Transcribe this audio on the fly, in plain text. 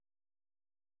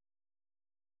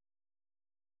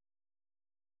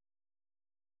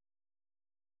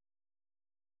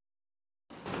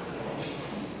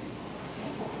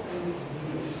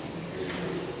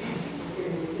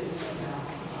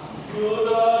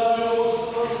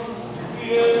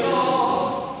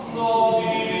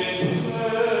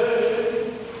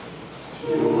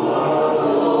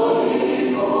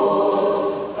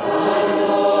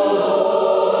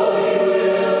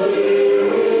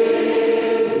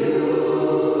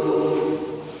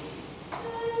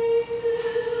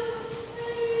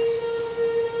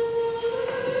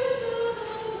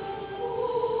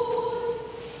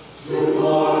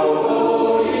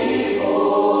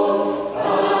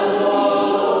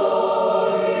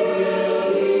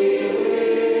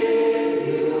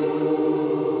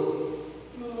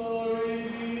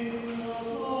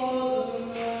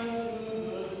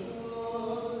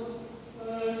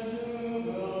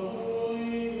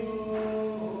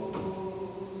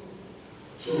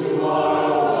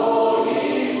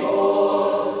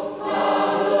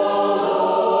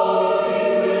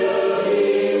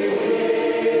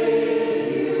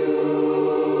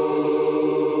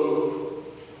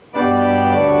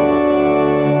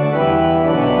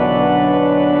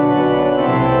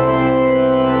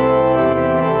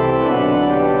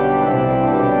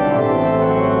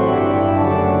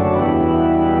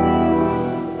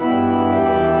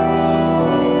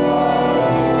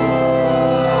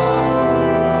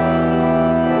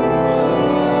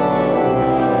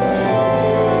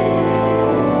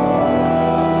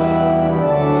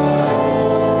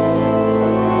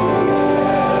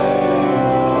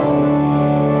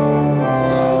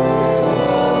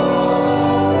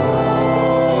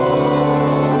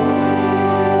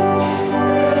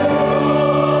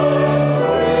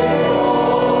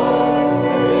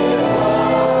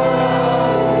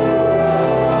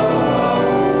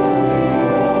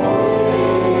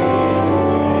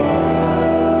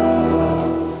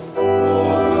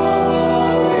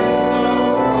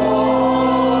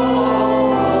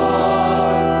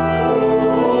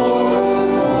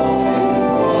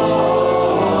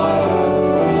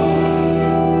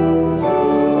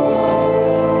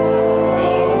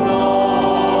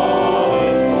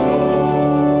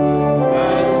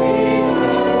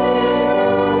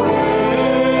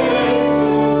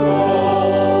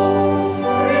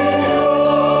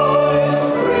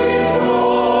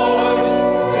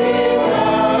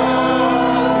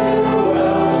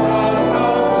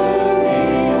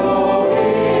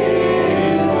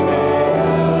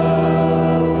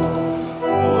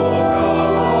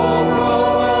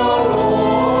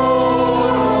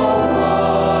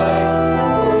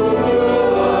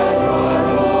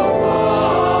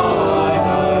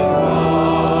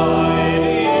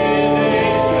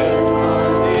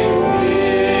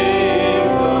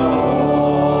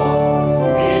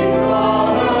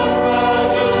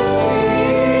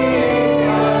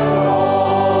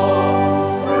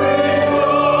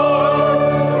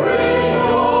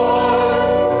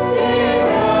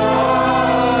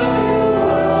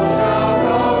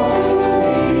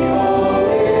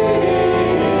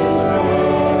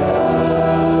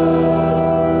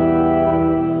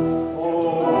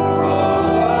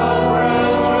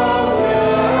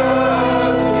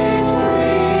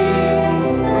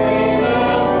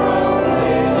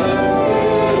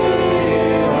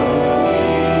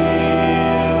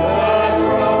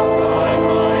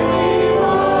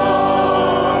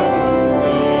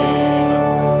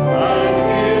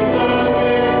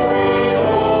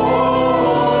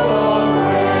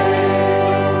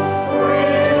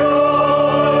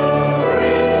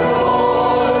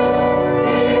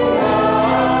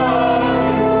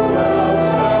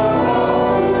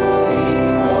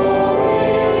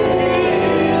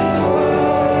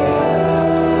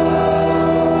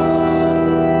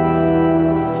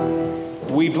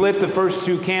lit the first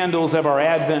two candles of our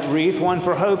Advent wreath, one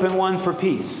for hope and one for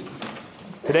peace.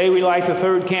 Today we light the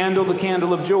third candle, the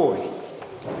candle of joy.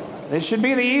 This should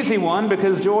be the easy one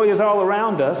because joy is all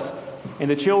around us, in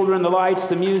the children, the lights,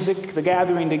 the music, the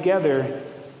gathering together.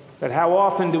 But how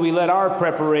often do we let our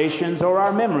preparations or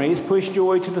our memories push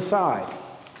joy to the side?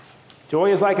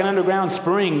 Joy is like an underground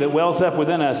spring that wells up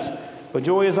within us, but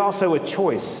joy is also a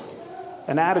choice,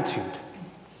 an attitude,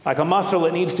 like a muscle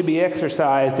that needs to be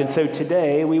exercised. And so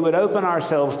today we would open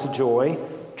ourselves to joy,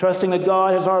 trusting that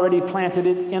God has already planted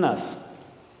it in us.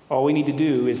 All we need to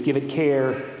do is give it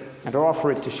care and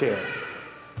offer it to share.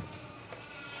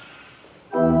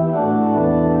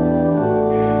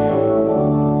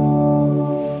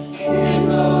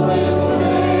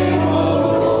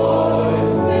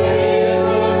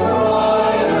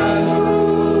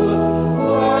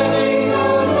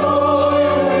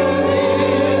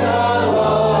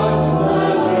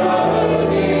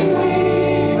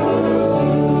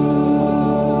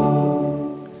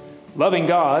 Loving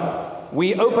God,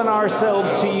 we open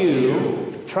ourselves to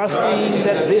you, trusting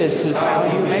that this is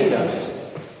how you made us.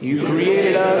 You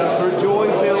created us for joy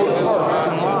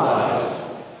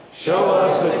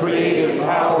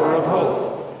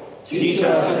Teach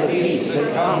us the peace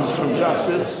that comes from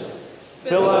justice.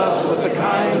 Fill us with the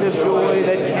kind of joy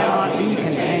that cannot be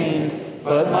contained,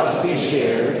 but must be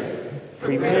shared.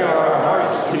 Prepare our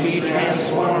hearts to be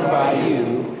transformed by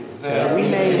you, that we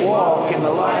may walk in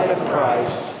the light of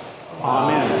Christ.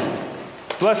 Amen.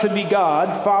 Blessed be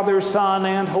God, Father, Son,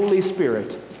 and Holy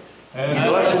Spirit. And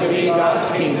blessed be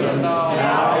God's kingdom,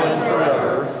 now and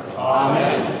forever.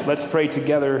 Amen. Let's pray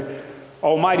together.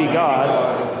 Almighty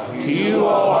God, to you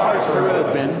all hearts are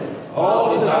open,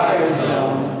 all desires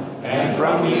known, and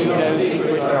from you no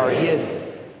secrets are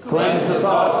hid. Cleanse the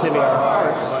thoughts of our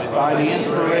hearts by the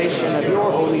inspiration of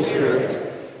your Holy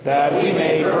Spirit, that we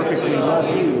may perfectly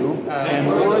love you and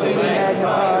worthily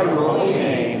magnify your holy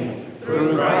name,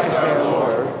 through Christ our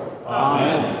Lord.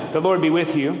 Amen. The Lord be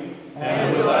with you.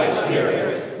 And with thy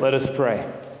spirit. Let us pray.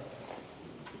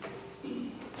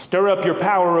 Stir up your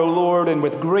power, O Lord, and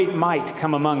with great might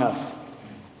come among us.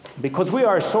 Because we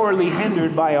are sorely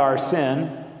hindered by our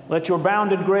sin, let your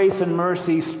bounded grace and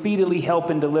mercy speedily help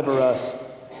and deliver us.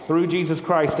 Through Jesus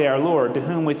Christ our Lord, to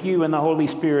whom with you and the Holy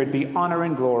Spirit be honor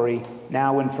and glory,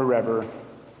 now and forever.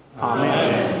 Amen.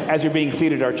 Amen. As you're being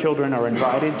seated, our children are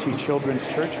invited to Children's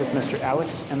Church with Mr.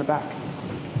 Alex in the back.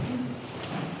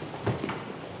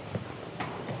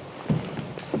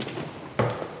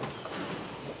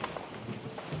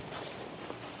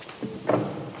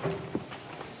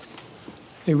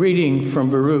 A reading from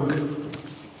Baruch.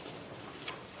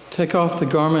 Take off the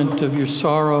garment of your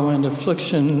sorrow and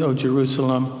affliction, O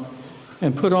Jerusalem,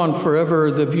 and put on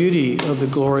forever the beauty of the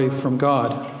glory from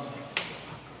God.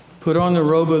 Put on the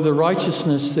robe of the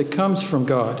righteousness that comes from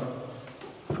God.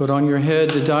 Put on your head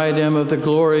the diadem of the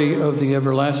glory of the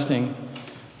everlasting.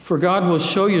 For God will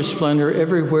show your splendor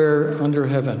everywhere under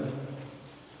heaven.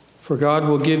 For God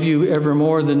will give you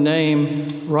evermore the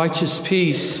name righteous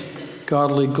peace,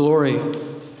 godly glory.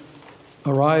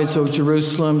 Arise, O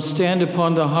Jerusalem, stand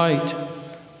upon the height,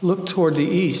 look toward the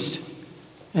east,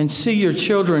 and see your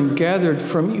children gathered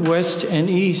from west and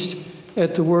east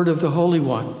at the word of the Holy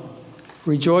One,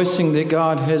 rejoicing that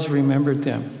God has remembered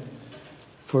them.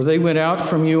 For they went out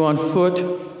from you on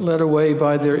foot, led away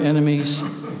by their enemies,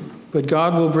 but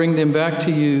God will bring them back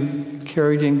to you,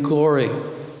 carried in glory,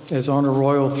 as on a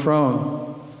royal throne.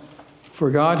 For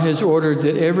God has ordered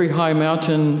that every high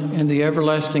mountain and the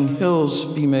everlasting hills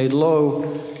be made low,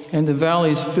 and the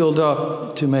valleys filled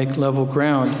up to make level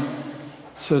ground,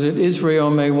 so that Israel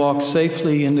may walk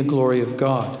safely in the glory of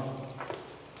God.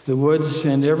 The woods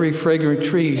and every fragrant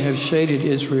tree have shaded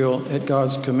Israel at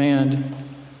God's command.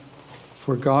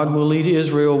 For God will lead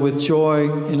Israel with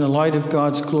joy in the light of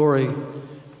God's glory,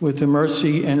 with the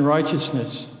mercy and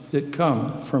righteousness that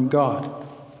come from God.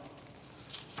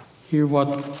 Hear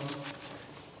what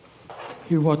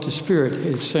the Spirit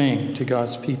is saying to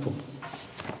God's people.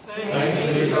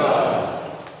 Thanks be to God.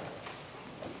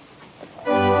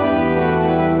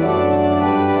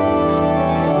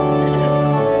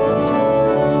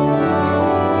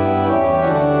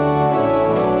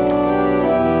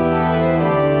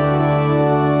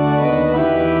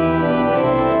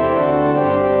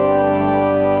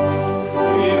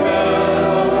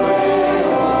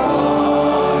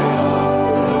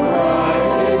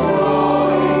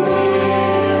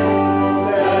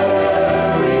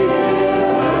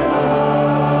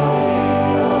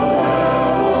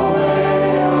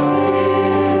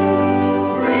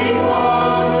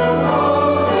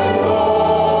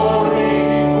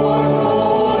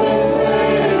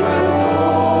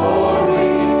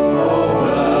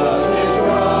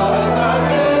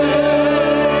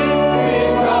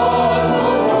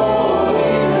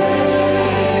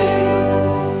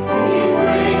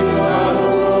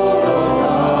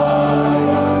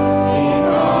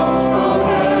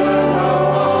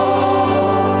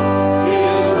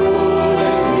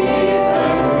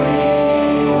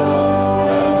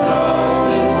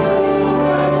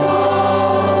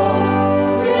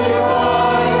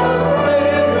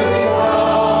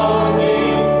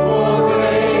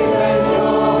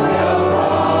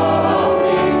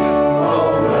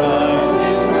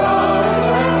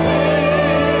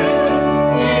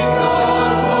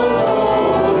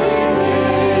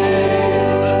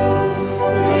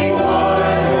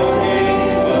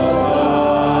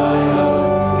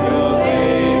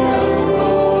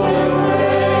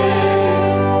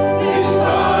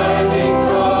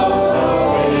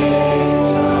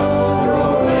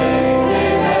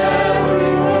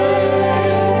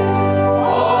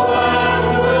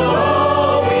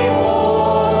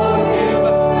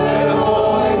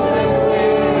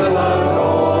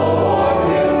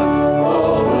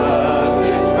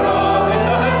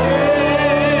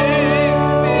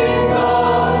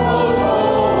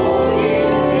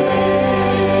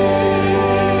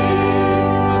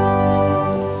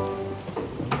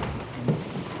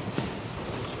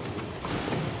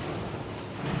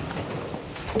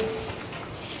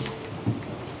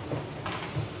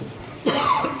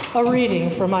 A reading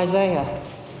from Isaiah.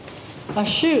 A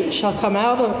shoot shall come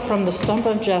out from the stump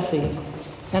of Jesse,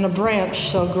 and a branch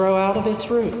shall grow out of its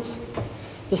roots.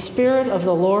 The Spirit of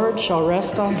the Lord shall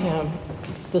rest on him,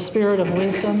 the Spirit of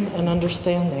wisdom and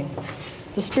understanding,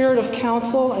 the Spirit of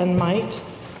counsel and might,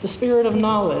 the Spirit of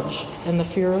knowledge and the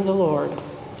fear of the Lord.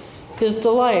 His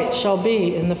delight shall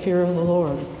be in the fear of the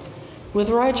Lord. With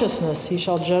righteousness he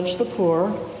shall judge the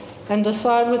poor and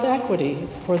decide with equity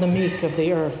for the meek of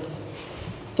the earth.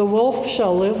 The wolf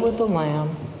shall live with the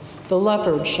lamb, the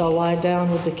leopard shall lie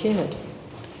down with the kid.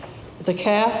 The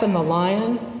calf and the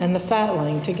lion and the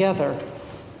fatling together,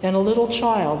 and a little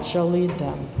child shall lead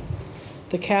them.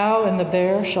 The cow and the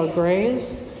bear shall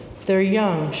graze, their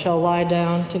young shall lie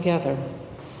down together,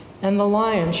 and the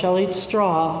lion shall eat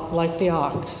straw like the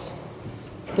ox.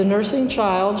 The nursing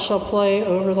child shall play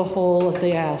over the hole of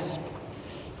the asp,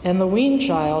 and the weaned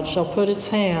child shall put its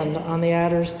hand on the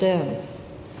adder's den.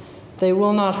 They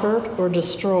will not hurt or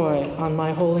destroy on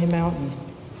my holy mountain.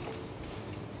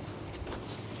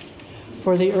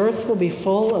 For the earth will be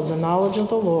full of the knowledge of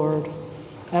the Lord,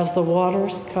 as the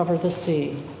waters cover the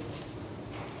sea.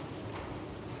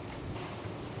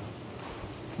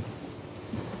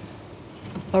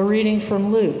 A reading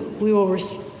from Luke. We will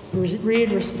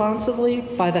read responsively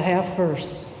by the half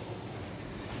verse.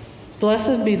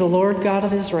 Blessed be the Lord God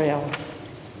of Israel.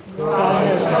 God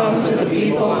has come to the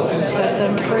people and set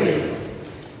them free.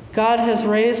 God has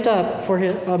raised up for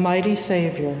a mighty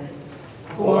Savior,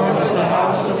 born of the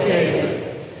house of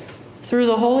David. Through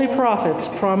the holy prophets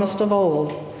promised of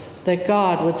old that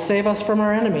God would save us from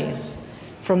our enemies,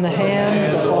 from the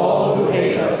hands of all who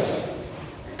hate us.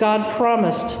 God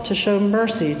promised to show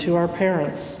mercy to our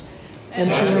parents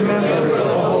and to remember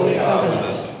the holy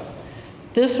covenant.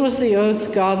 This was the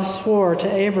oath God swore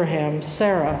to Abraham,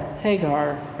 Sarah,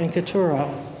 Hagar, and Keturah,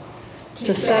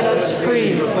 to set us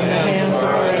free from the hands of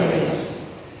our enemies,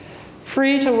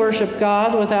 free to worship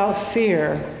God without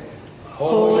fear,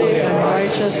 holy and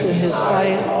righteous in his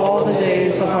sight all the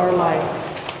days of our life.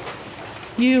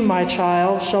 You, my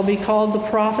child, shall be called the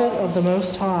prophet of the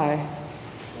Most High,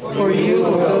 for you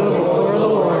will go before the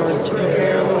Lord to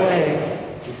prepare the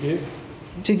way,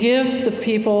 to give the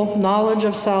people knowledge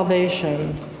of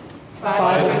salvation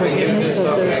by the forgiveness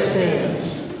of their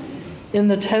sins. In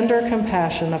the tender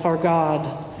compassion of our God,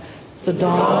 the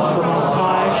dawn from on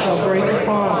high shall break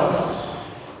upon us,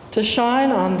 to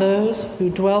shine on those who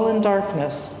dwell in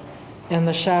darkness and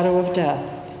the shadow of death,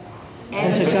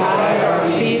 and to guide our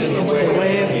feet into the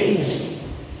way of peace.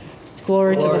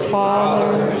 Glory to the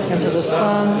Father, and to the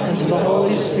Son, and to the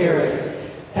Holy Spirit,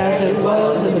 as it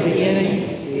was in the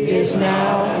beginning, is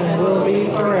now, and will be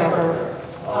forever.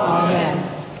 Amen.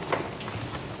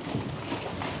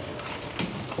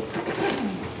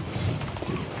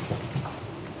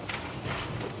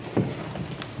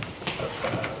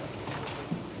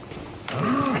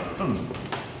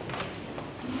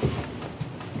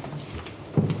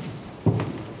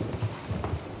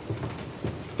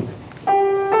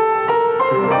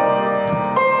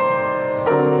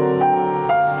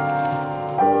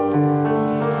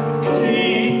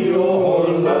 Keep your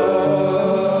love.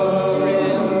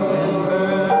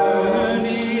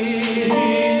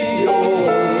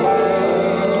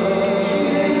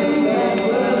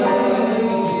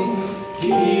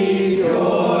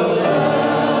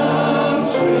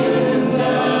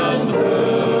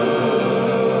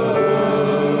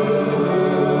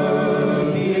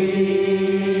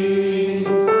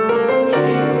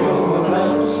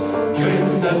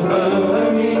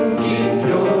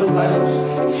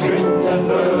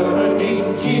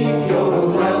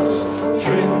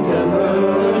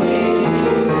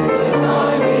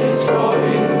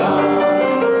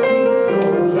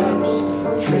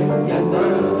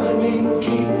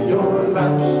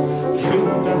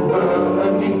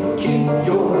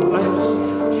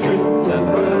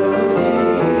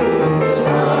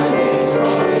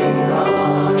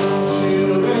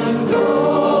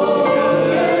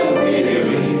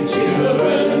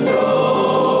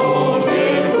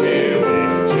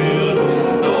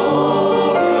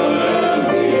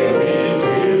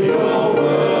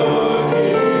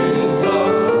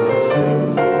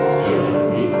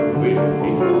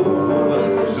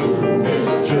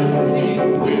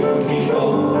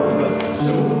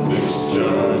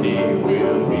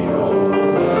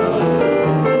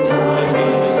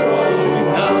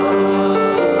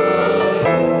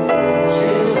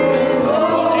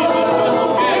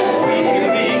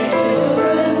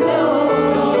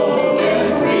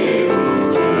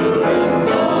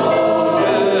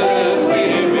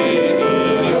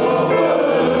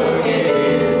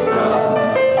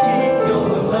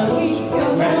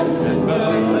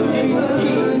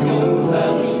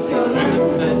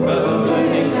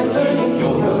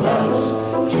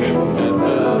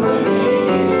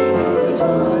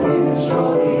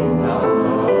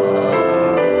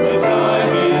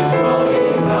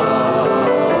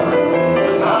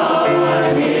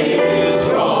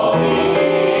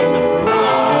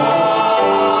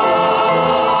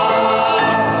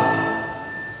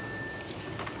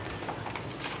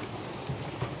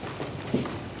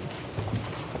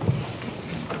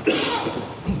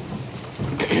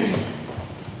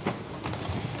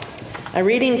 A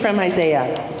reading from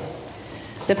Isaiah.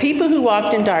 The people who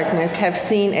walked in darkness have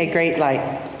seen a great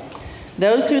light.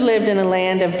 Those who lived in a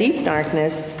land of deep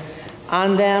darkness,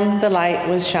 on them the light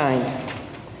was shined.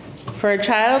 For a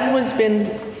child has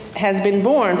been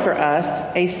born for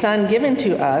us, a son given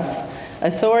to us.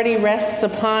 Authority rests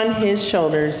upon his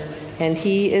shoulders, and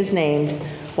he is named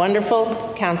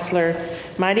Wonderful Counselor,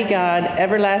 Mighty God,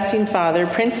 Everlasting Father,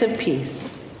 Prince of Peace.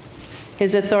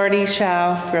 His authority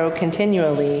shall grow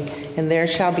continually, and there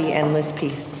shall be endless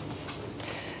peace.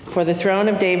 For the throne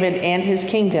of David and his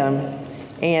kingdom,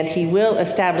 and he will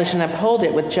establish and uphold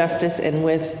it with justice and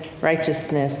with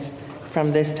righteousness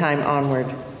from this time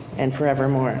onward and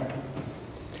forevermore.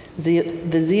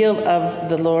 The zeal of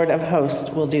the Lord of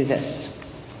hosts will do this.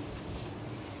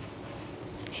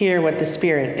 Hear what the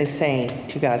Spirit is saying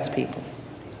to God's people.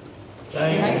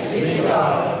 Thanks be to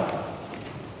God.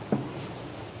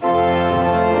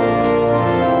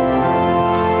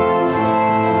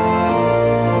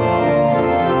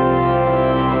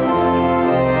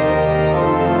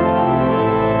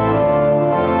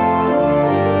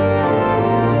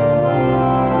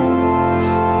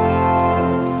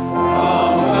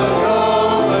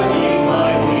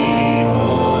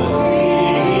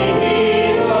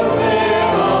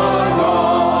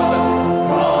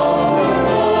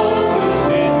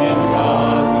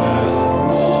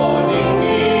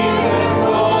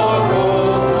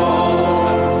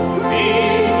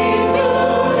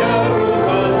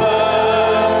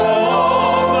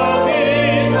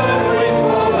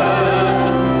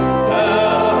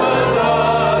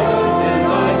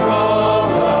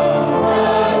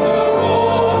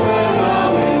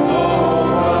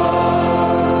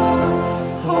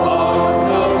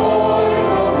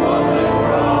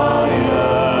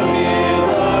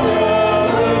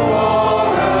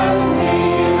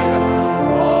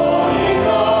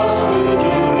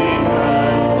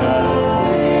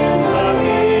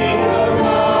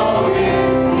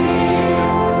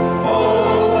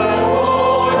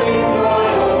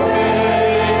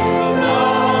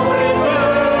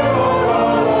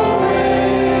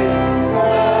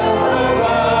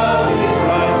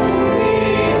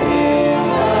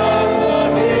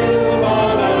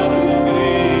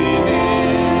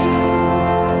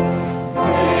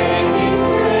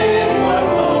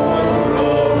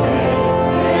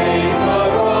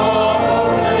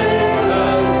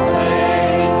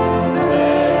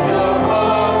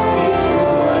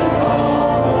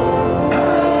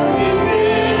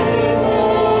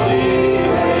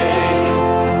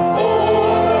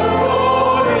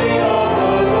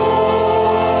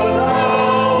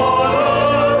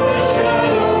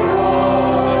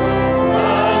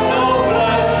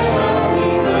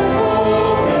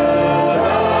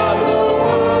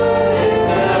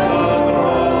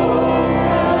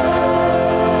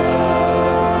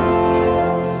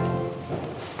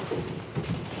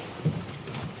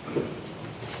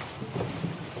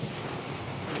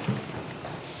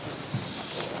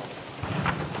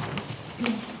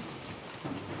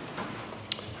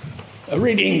 A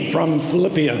reading from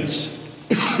Philippians.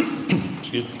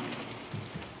 Excuse me.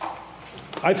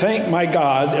 I thank my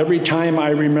God every time I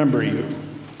remember you,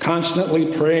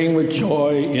 constantly praying with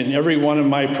joy in every one of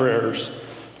my prayers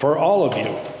for all of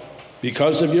you,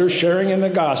 because of your sharing in the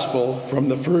gospel from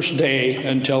the first day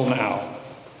until now.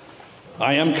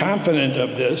 I am confident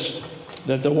of this,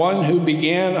 that the one who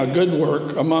began a good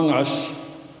work among us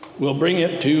will bring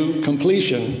it to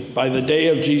completion by the day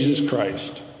of Jesus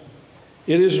Christ.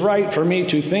 It is right for me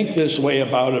to think this way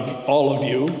about all of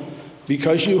you,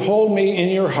 because you hold me in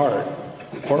your heart,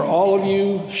 for all of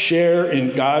you share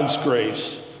in God's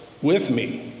grace with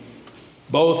me,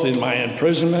 both in my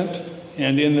imprisonment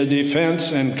and in the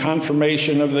defense and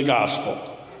confirmation of the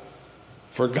gospel.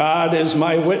 For God is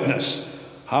my witness,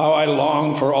 how I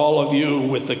long for all of you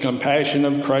with the compassion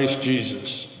of Christ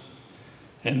Jesus.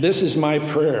 And this is my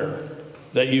prayer,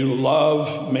 that you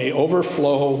love may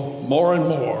overflow more and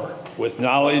more with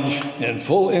knowledge and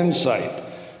full insight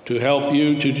to help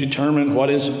you to determine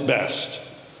what is best,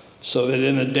 so that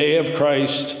in the day of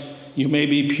Christ you may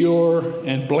be pure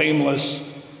and blameless,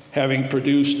 having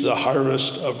produced the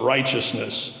harvest of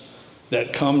righteousness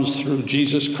that comes through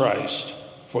Jesus Christ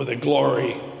for the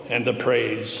glory and the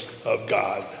praise of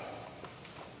God.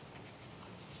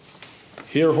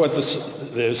 Hear what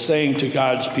they're saying to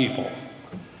God's people.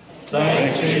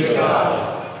 Thanks be to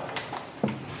God.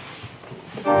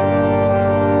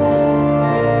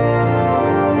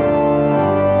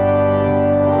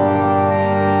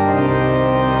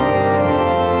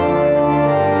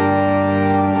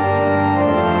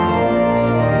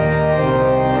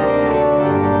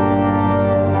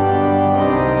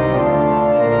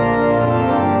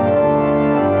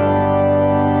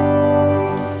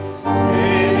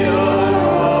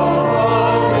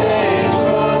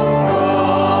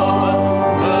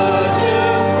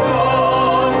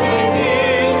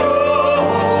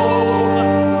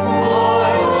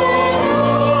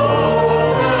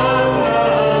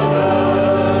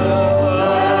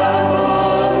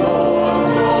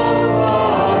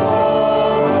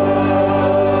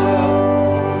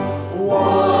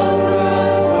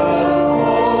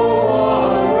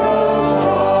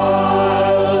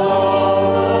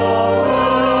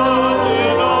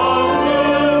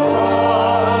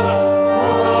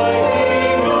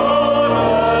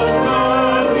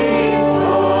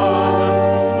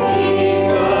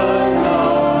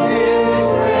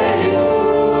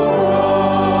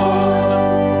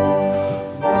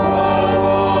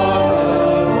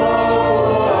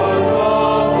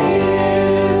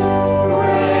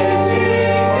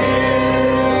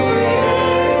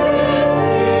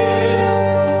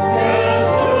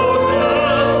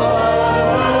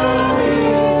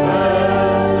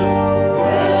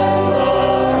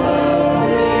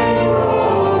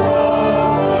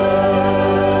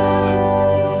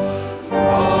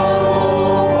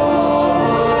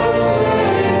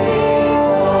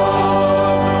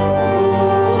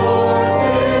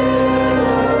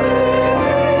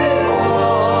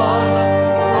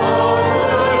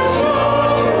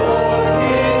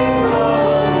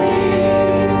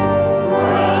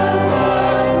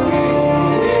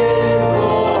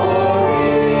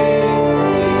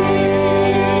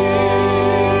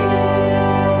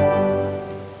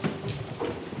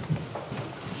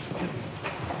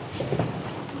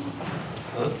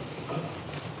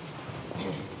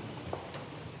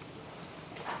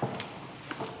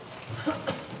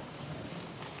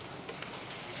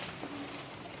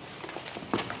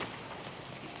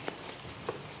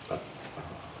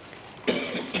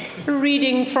 A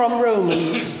reading from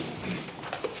Romans.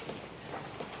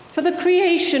 For the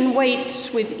creation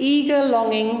waits with eager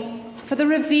longing for the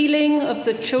revealing of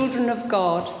the children of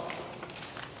God.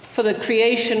 For the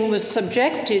creation was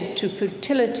subjected to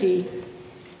futility,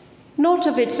 not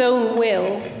of its own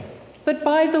will, but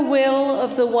by the will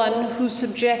of the one who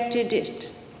subjected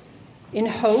it, in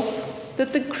hope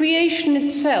that the creation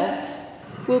itself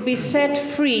will be set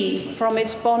free from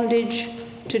its bondage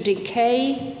to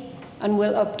decay and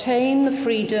will obtain the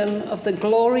freedom of the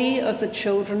glory of the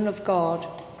children of God.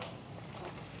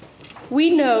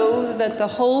 We know that the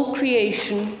whole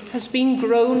creation has been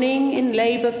groaning in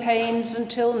labor pains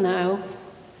until now,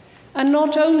 and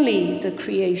not only the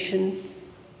creation,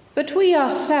 but we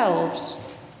ourselves,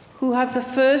 who have the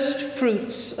first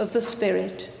fruits of the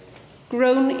Spirit,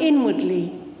 groan inwardly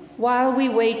while we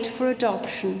wait for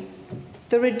adoption,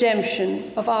 the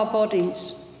redemption of our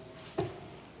bodies.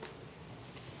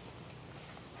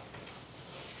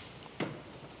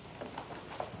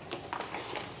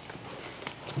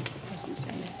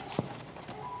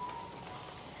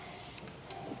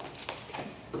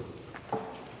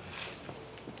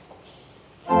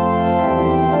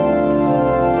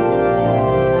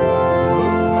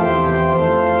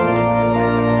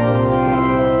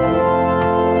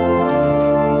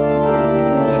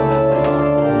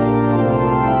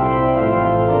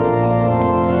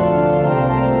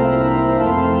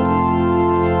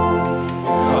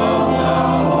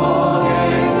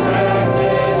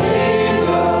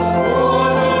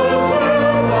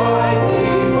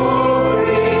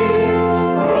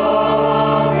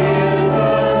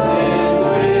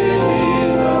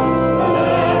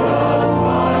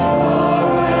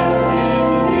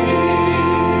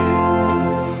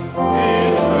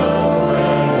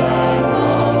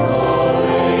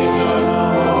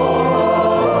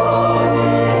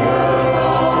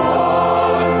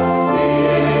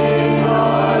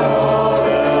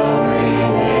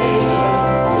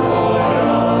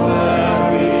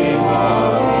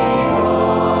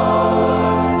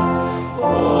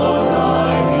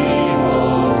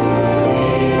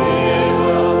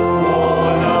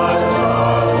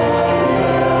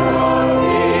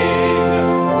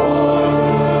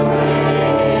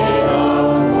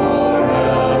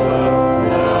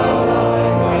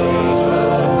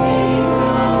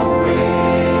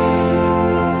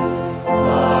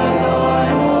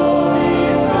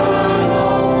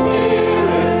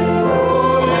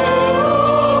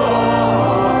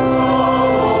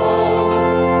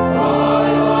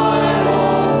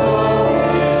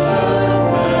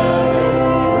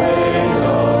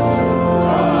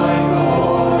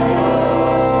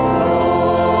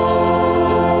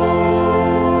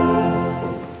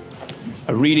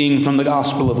 Reading from the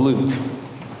Gospel of Luke.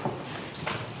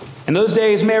 In those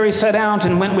days, Mary set out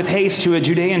and went with haste to a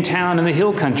Judean town in the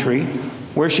hill country,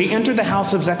 where she entered the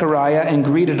house of Zechariah and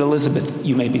greeted Elizabeth.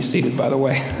 You may be seated, by the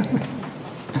way.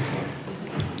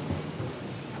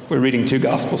 We're reading two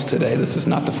Gospels today. This is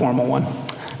not the formal one.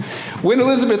 When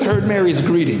Elizabeth heard Mary's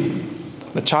greeting,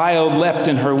 the child leapt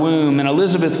in her womb, and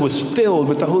Elizabeth was filled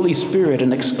with the Holy Spirit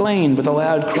and exclaimed with a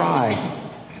loud cry,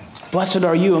 "Blessed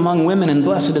are you among women, and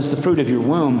blessed is the fruit of your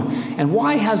womb. And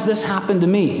why has this happened to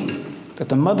me, that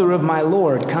the mother of my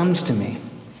Lord comes to me?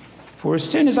 For as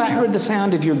soon as I heard the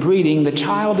sound of your greeting, the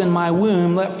child in my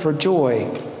womb leapt for joy.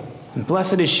 And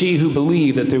blessed is she who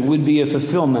believed that there would be a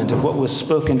fulfillment of what was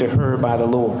spoken to her by the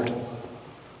Lord."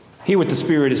 Hear what the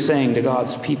Spirit is saying to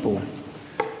God's people.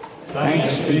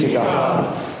 Thanks be to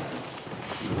God.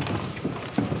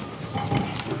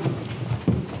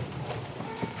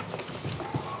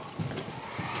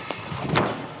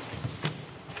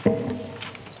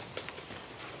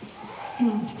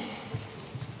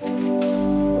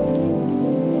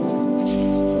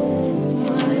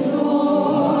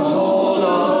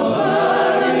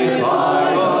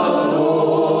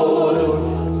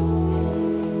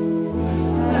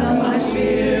 My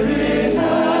spirit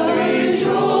hath rejoiced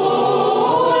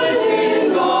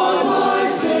in God.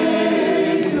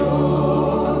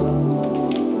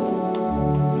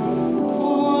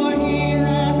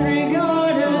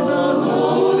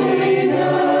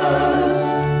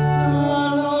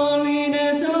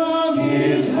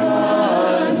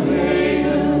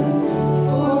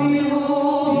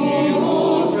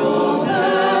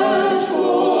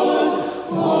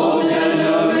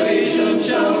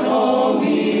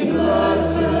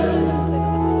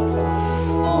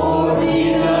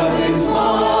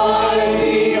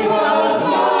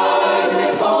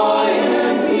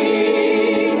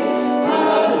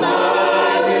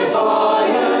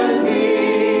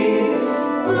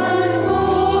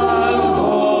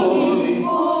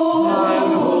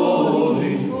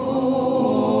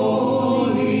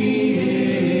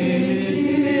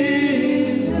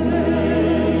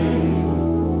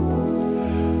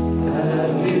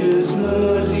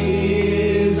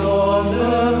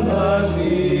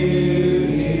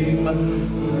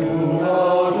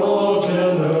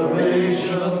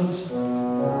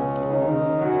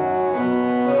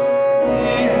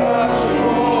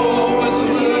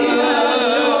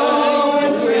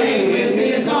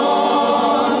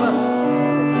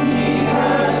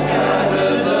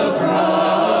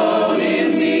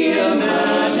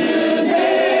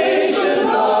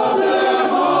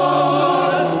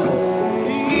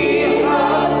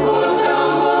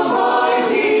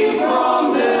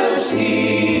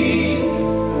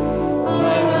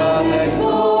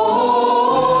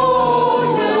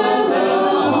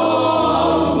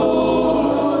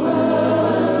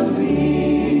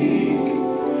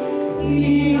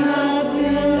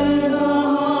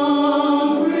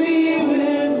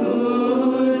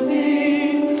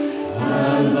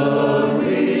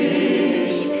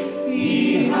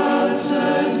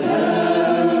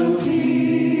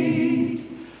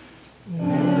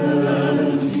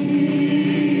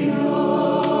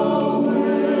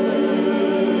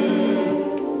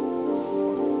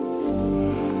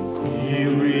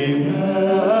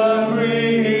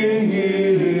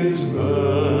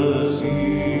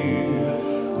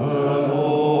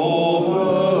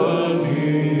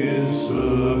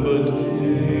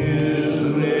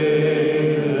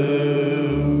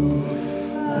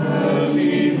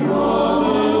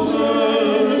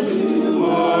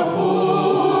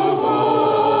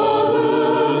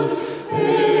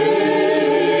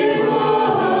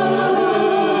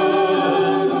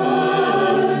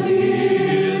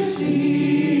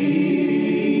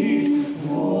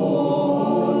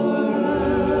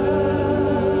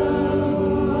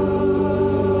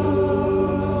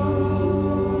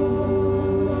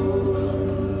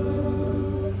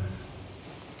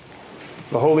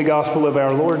 Holy Gospel of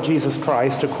our Lord Jesus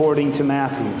Christ according to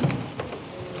Matthew.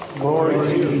 Glory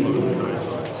to you.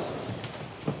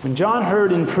 When John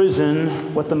heard in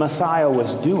prison what the Messiah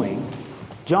was doing,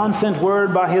 John sent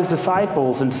word by his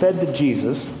disciples and said to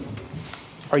Jesus,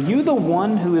 "Are you the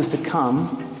one who is to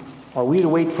come, or are we to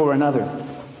wait for another?"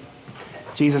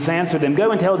 Jesus answered them,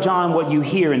 "Go and tell John what you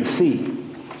hear and see.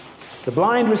 The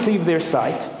blind receive their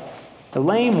sight, the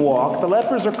lame walk, the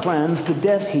lepers are cleansed, the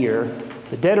deaf hear,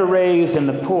 the dead are raised, and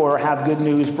the poor have good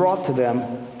news brought to them.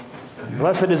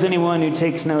 Blessed is anyone who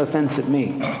takes no offense at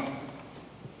me."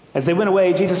 As they went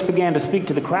away, Jesus began to speak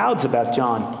to the crowds about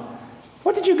John.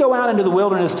 "What did you go out into the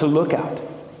wilderness to look at?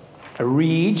 A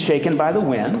reed shaken by the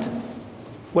wind?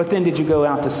 What then did you go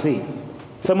out to see?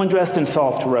 Someone dressed in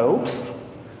soft robes?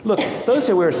 Look, those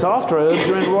who wear soft robes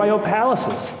are in royal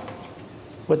palaces.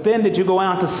 What then did you go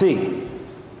out to see?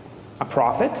 A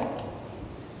prophet?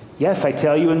 Yes, I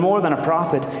tell you, and more than a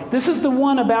prophet. This is the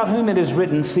one about whom it is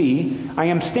written, 'See, I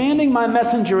am standing my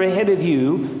messenger ahead of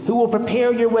you, who will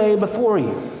prepare your way before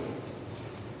you.'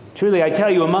 Truly, I tell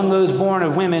you, among those born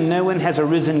of women, no one has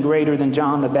arisen greater than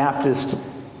John the Baptist,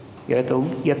 yet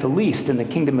the least in the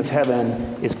kingdom of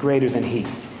heaven is greater than he."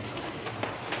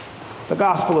 The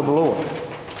Gospel of the Lord.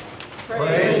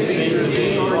 Praise be to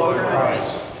thee, Lord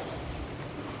Christ.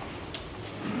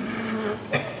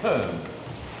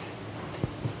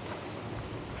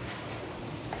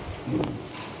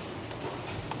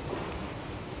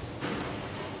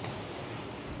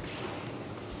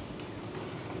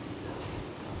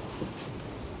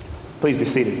 Please be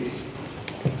seated.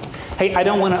 Hey, I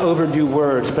don't want to overdo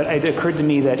words, but it occurred to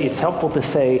me that it's helpful to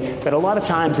say that a lot of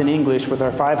times in English, with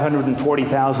our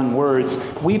 540,000 words,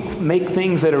 we make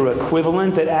things that are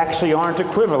equivalent that actually aren't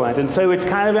equivalent. And so it's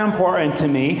kind of important to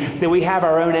me that we have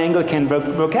our own Anglican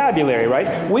vocabulary,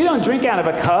 right? We don't drink out of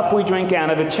a cup, we drink out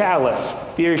of a chalice.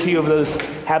 Very few of those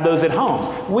have those at home.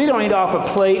 We don't eat off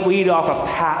a plate, we eat off a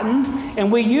paten.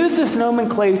 And we use this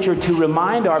nomenclature to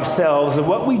remind ourselves that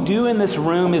what we do in this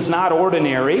room is not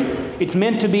ordinary. It's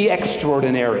meant to be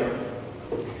extraordinary.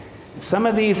 Some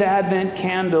of these Advent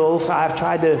candles, I've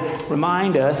tried to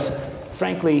remind us,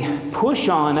 frankly, push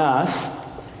on us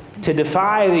to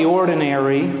defy the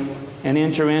ordinary and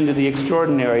enter into the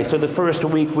extraordinary. So the first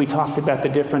week we talked about the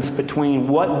difference between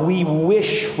what we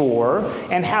wish for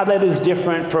and how that is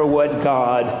different for what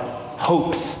God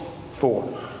hopes for.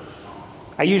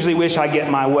 I usually wish I get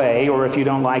my way, or if you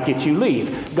don't like it, you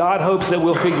leave. God hopes that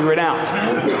we'll figure it out.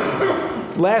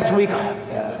 Last week,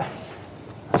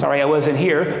 sorry I wasn't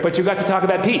here, but you got to talk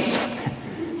about peace.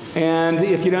 And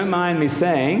if you don't mind me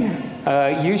saying,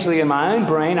 usually in my own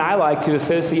brain, I like to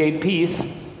associate peace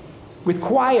with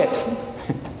quiet.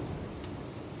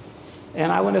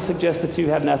 And I want to suggest the two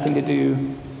have nothing to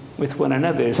do with one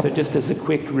another. So just as a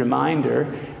quick reminder,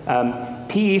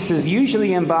 peace is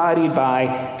usually embodied by,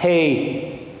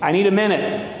 "Hey, I need a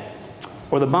minute."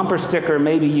 Or the bumper sticker,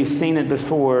 maybe you've seen it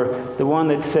before, the one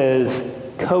that says,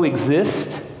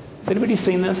 "Coexist." Has anybody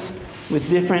seen this? With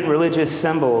different religious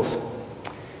symbols.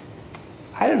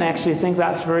 I don't actually think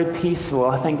that's very peaceful.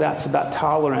 I think that's about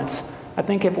tolerance. I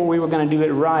think if we were going to do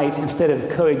it right, instead of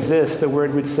coexist, the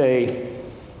word would say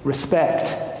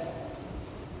respect.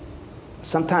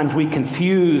 Sometimes we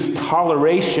confuse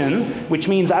toleration, which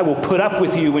means I will put up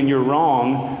with you when you're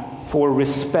wrong, for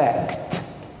respect.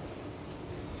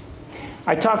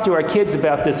 I talked to our kids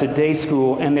about this at day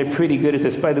school, and they're pretty good at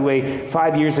this. By the way,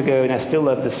 5 years ago, and I still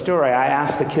love the story, I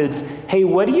asked the kids, "Hey,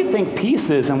 what do you think peace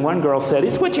is?" And one girl said,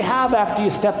 "It's what you have after you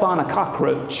step on a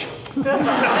cockroach."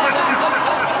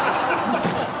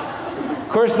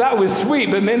 Of course, that was sweet,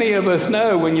 but many of us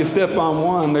know when you step on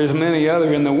one, there's many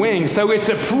other in the wing. So it's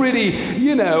a pretty,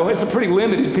 it's a pretty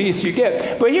limited piece you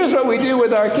get. But here's what we do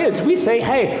with our kids. We say,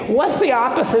 "Hey, what's the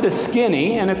opposite of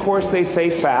skinny?" And of course they say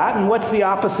fat. And what's the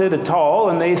opposite of tall?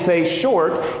 And they say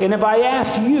short. And if I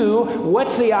asked you,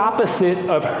 what's the opposite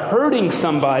of hurting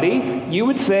somebody, you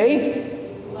would say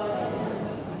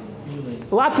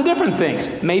lots of different things.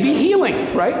 Maybe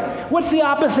healing, right? What's the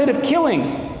opposite of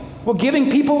killing? Well, giving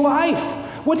people life.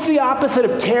 What's the opposite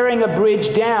of tearing a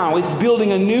bridge down? It's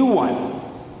building a new one.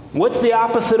 What's the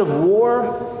opposite of war?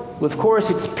 Well, of course,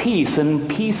 it's peace. And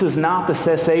peace is not the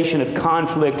cessation of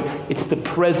conflict. It's the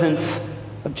presence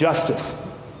of justice,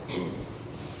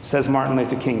 says Martin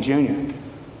Luther King Jr.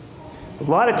 A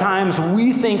lot of times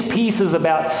we think peace is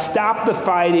about stop the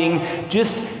fighting,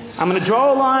 I'm going to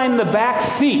draw a line in the back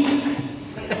seat.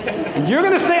 And you're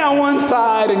going to stay on one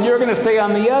side and you're going to stay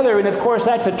on the other. And of course,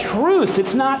 that's a truce.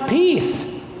 It's not peace.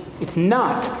 It's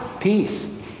not peace.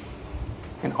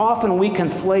 And often we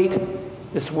conflate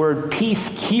this word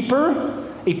peacekeeper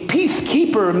A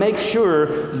peacekeeper makes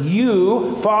sure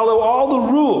you follow all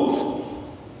the rules.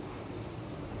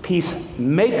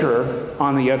 Peacemaker,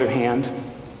 on the other hand,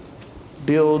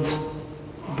 builds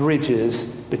bridges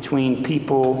between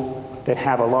people that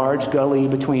have a large gully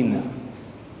between them.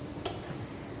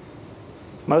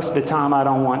 Most of the time, I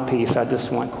don't want peace, I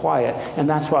just want quiet. And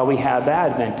that's why we have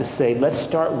Advent, to say, let's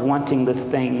start wanting the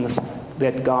things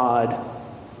that God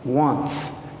wants.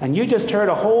 And you just heard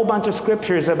a whole bunch of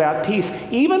scriptures about peace,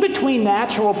 even between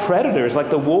natural predators,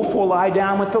 like the wolf will lie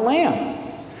down with the lamb.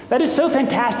 That is so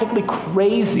fantastically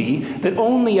crazy that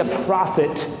only a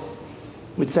prophet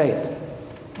would say it.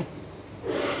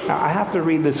 Now, I have to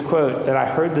read this quote that I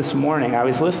heard this morning. I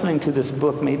was listening to this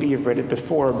book, maybe you've read it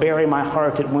before, Bury My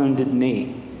Heart at Wounded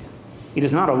Knee. It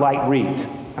is not a light read.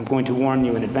 I'm going to warn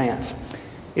you in advance.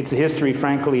 It's a history,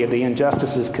 frankly, of the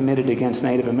injustices committed against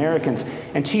Native Americans.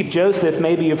 And Chief Joseph,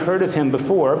 maybe you've heard of him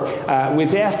before,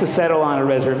 was asked to settle on a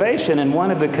reservation, and one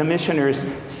of the commissioners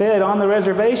said, on the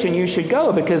reservation you should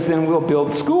go because then we'll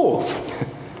build schools.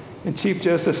 And Chief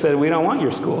Joseph said, we don't want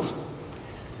your schools.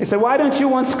 They said, why don't you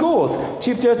want schools?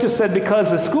 Chief Justice said,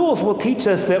 because the schools will teach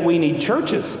us that we need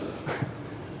churches.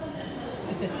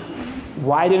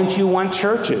 Why don't you want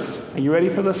churches? Are you ready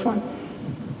for this one?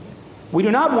 We do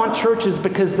not want churches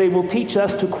because they will teach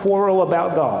us to quarrel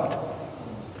about God.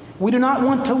 We do not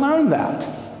want to learn that.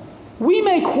 We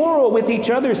may quarrel with each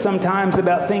other sometimes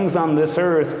about things on this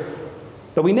earth,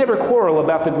 but we never quarrel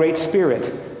about the Great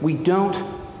Spirit. We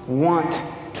don't want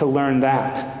to learn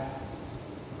that.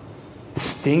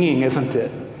 Stinging, isn't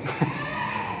it?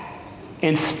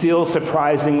 And still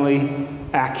surprisingly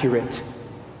accurate.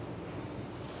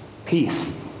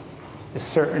 Peace is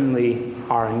certainly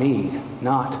our need,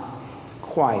 not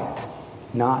quiet,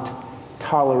 not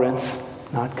tolerance,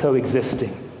 not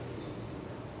coexisting.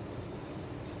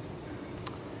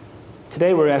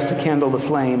 Today we're asked to kindle the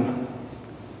flame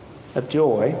of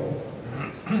joy.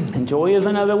 And joy is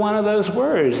another one of those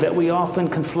words that we often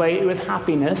conflate with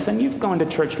happiness, and you've gone to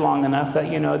church long enough that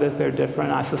you know that they're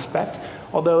different, I suspect.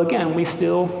 Although, again, we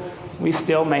still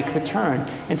make the turn.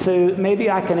 And so maybe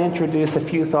I can introduce a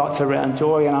few thoughts around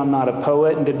joy, and I'm not a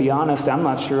poet, and to be honest, I'm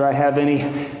not sure I have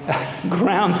any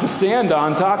grounds to stand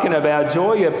on talking about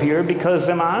joy up here, because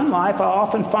in my own life I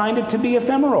often find it to be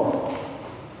ephemeral.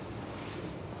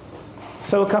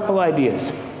 So a couple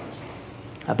ideas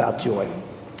about joy.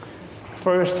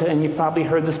 First, and you've probably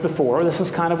heard this before, this is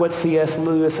kind of what C.S.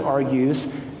 Lewis argues,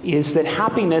 is that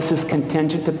happiness is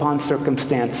contingent upon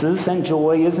circumstances and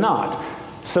joy is not.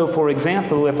 So, for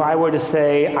example, if I were to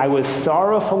say I was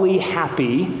sorrowfully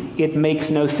happy, it makes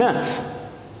no sense.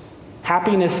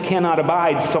 Happiness cannot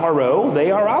abide sorrow. They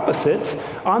are opposites.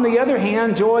 On the other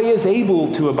hand, joy is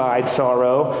able to abide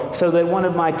sorrow, so that one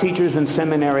of my teachers in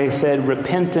seminary said,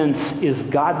 repentance is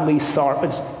godly sorrow,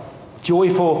 it's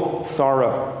joyful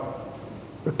sorrow.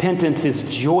 Repentance is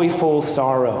joyful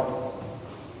sorrow.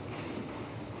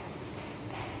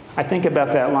 I think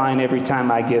about that line every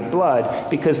time I give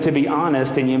blood, because to be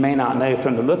honest, and you may not know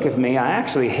from the look of me, I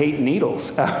actually hate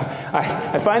needles.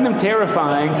 I find them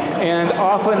terrifying, and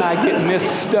often I get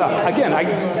misstuck. Again,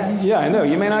 I know,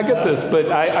 you may not get this,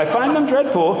 but I find them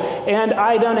dreadful, and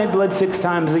I donate blood 6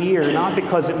 times a year, not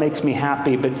because it makes me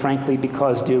happy, but frankly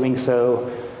because doing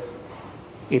so,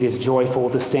 it is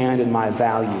joyful to stand in my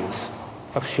values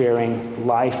of sharing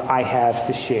life I have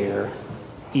to share,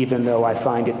 even though I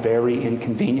find it very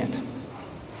inconvenient.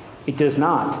 It does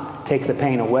not take the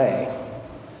pain away,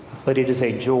 but it is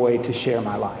a joy to share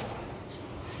my life.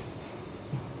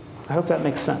 I hope that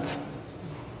makes sense.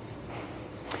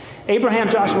 Abraham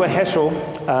Joshua Heschel,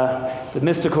 the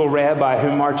mystical rabbi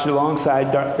who marched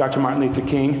alongside Dr. Martin Luther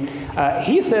King,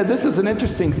 he said this is an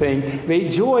interesting thing. The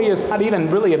joy is not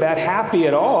even really about happy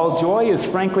at all. Joy is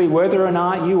frankly whether or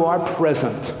not you are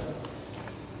present.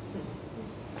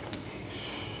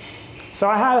 So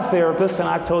I had a therapist, and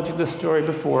I've told you this story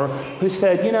before, who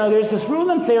said, you know, there's this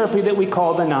rule in therapy that we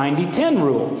call the 90-10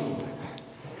 rule.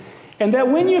 And that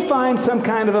when you find some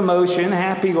kind of emotion,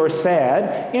 happy or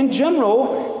sad, in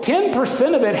general,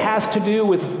 10% of it has to do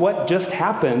with what just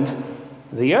happened.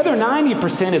 The other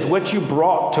 90% is what you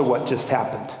brought to what just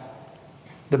happened.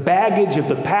 The baggage of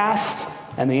the past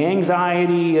and the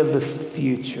anxiety of the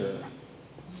future.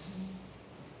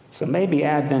 So maybe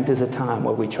Advent is a time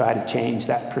where we try to change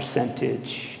that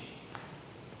percentage.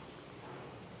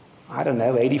 I don't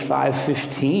know,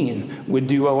 85-15 would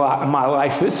do a lot in my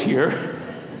life this year.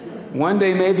 One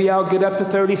day maybe I'll get up to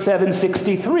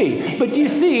 37-63. But you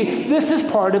see, this is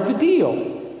part of the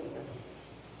deal.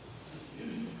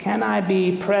 Can I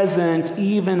be present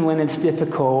even when it's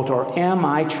difficult, or am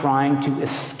I trying to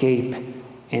escape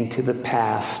into the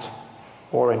past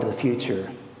or into the future.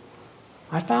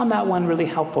 I found that one really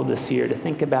helpful this year to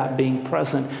think about being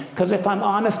present. Because if I'm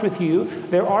honest with you,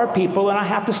 there are people, and I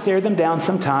have to stare them down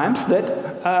sometimes, that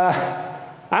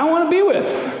I don't want to be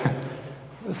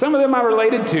with. Some of them I'm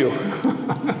related to.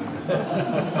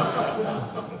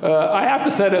 I have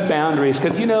to set up boundaries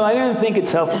because, I don't think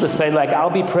it's helpful to say, I'll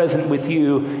be present with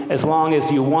you as long as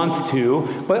you want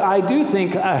to. But I do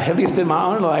think, at least in my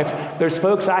own life, there's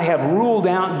folks I have ruled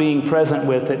out being present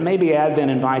with that maybe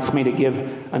Advent invites me to give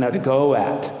another go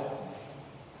at.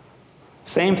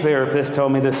 Same therapist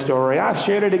told me this story. I've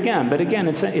shared it again, but again,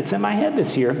 it's in my head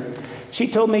this year. She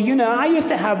told me, I used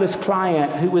to have this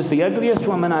client who was the ugliest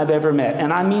woman I've ever met,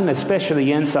 and I mean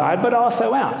especially inside, but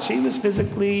also out. She was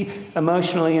physically,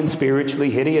 emotionally, and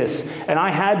spiritually hideous, and I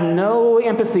had no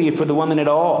empathy for the woman at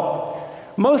all.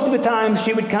 Most of the time,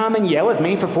 she would come and yell at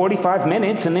me for 45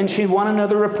 minutes, and then she'd want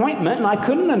another appointment, and I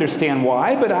couldn't understand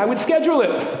why, but I would schedule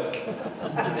it.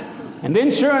 And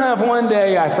then, sure enough, one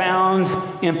day I found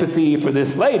empathy for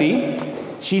this lady.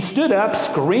 She stood up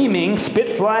screaming,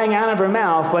 spit flying out of her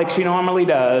mouth like she normally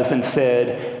does, and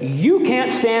said, "You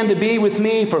can't stand to be with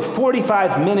me for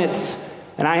 45 minutes,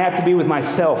 and I have to be with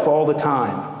myself all the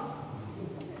time."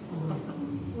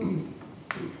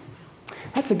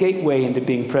 That's a gateway into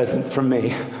being present for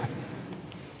me.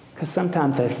 Because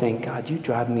sometimes I think, God, you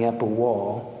drive me up a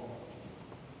wall,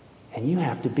 and you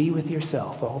have to be with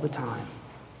yourself all the time.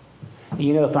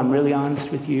 If I'm really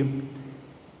honest with you,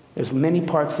 there's many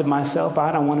parts of myself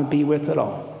I don't want to be with at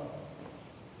all.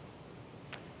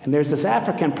 And there's this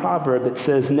African proverb that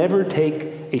says, never take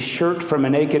a shirt from a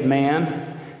naked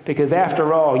man, because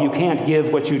after all, you can't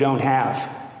give what you don't have.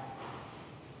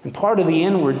 And part of the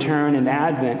inward turn in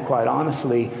Advent, quite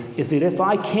honestly, is that if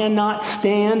I cannot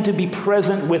stand to be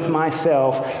present with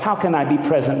myself, how can I be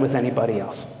present with anybody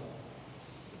else?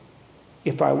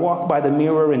 If I walk by the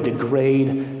mirror and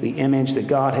degrade the image that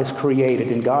God has created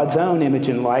in God's own image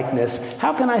and likeness,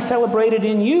 how can I celebrate it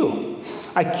in you?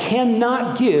 I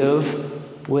cannot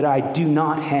give what I do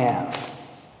not have.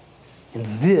 And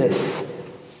this,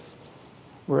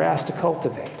 we're asked to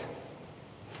cultivate.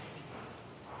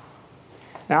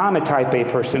 Now, I'm a type A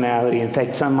personality. In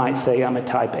fact, some might say I'm a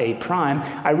type A prime.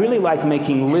 I really like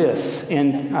making lists.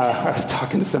 And I was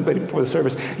talking to somebody before the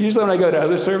service. Usually when I go to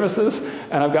other services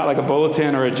and I've got a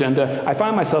bulletin or agenda, I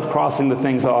find myself crossing the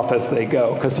things off as they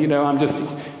go because, I'm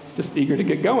just eager to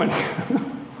get going.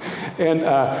 And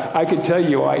I can tell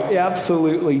you,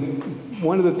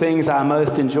 one of the things I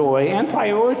most enjoy and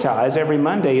prioritize every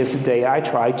Monday is the day I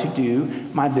try to do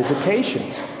my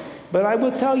visitations. But I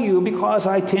will tell you, because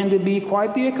I tend to be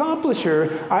quite the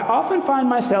accomplisher, I often find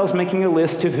myself making a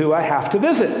list of who I have to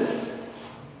visit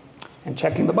and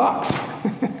checking the box.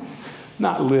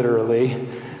 Not literally.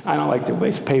 I don't like to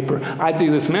waste paper. I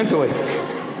do this mentally.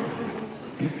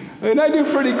 And I do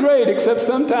pretty great, except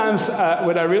sometimes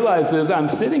what I realize is I'm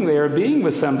sitting there being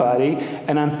with somebody,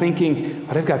 and I'm thinking,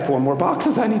 I've got 4 more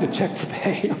boxes I need to check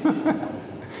today.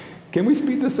 Can we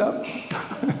speed this up?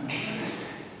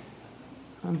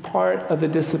 And part of the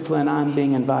discipline I'm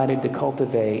being invited to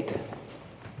cultivate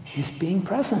is being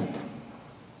present.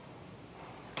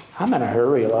 I'm in a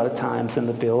hurry a lot of times in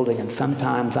the building, and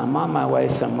sometimes I'm on my way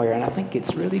somewhere, and I think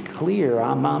it's really clear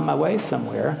I'm on my way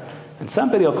somewhere, and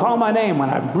somebody will call my name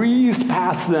when I breezed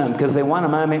past them because they want a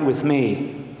moment with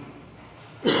me.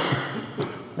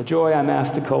 The joy I'm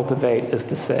asked to cultivate is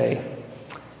to say,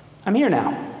 I'm here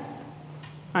now.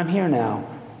 I'm here now,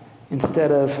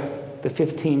 instead of the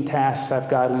 15 tasks I've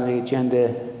got on the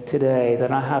agenda today that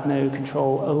I have no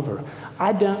control over.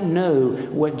 I don't know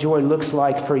what joy looks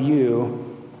like for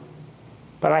you,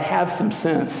 but I have some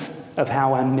sense of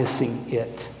how I'm missing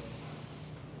it.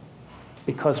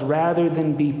 Because rather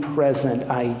than be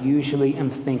present, I usually am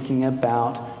thinking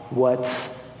about what's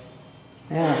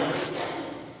next.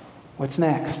 What's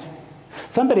next?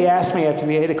 Somebody asked me after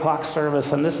the 8 o'clock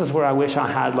service, and this is where I wish I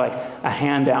had a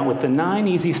handout with the 9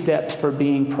 easy steps for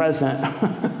being present.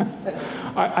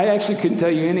 I actually couldn't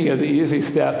tell you any of the easy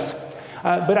steps.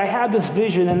 But I had this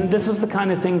vision, and this is the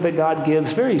kind of thing that God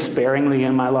gives very sparingly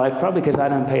in my life, probably because I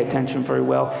don't pay attention very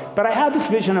well. But I had this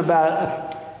vision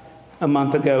about a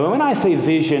month ago. And when I say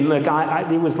vision, look,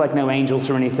 there was no angels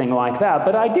or anything like that,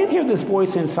 but I did hear this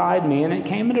voice inside me, and it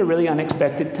came at a really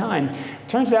unexpected time.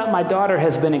 Turns out my daughter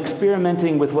has been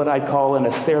experimenting with what I call an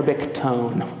acerbic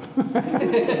tone.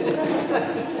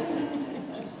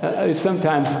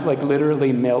 Sometimes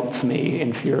literally melts me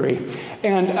in fury.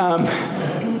 And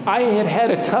I had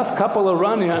a tough couple of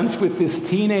run-ins with this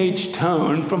teenage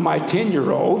tone from my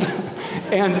 10-year-old.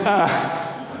 And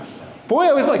boy,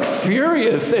 I was like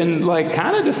furious and like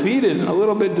kind of defeated and a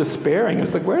little bit despairing. I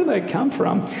was like, where did that come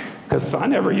from? Because I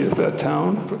never use that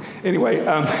tone. Anyway,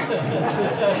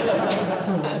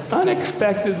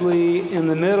 unexpectedly, in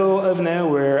the middle of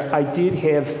nowhere, I did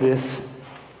have this,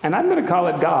 and I'm going to call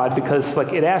it God because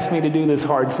like it asked me to do this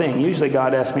hard thing. Usually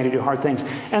God asks me to do hard things.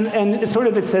 And it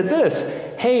said this,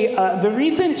 hey, the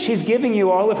reason she's giving you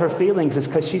all of her feelings is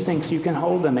because she thinks you can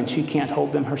hold them and she can't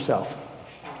hold them herself.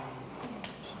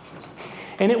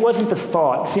 And it wasn't the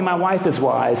thought. See, my wife is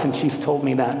wise, and she's told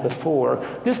me that before.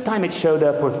 This time it showed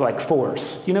up with like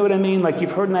force. You know what I mean? Like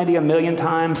you've heard an idea a million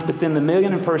times, but then the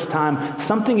 1,000,001st time,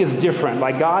 something is different.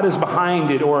 Like God is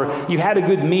behind it, or you had a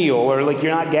good meal, or like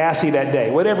you're not gassy that day,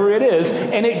 whatever it is,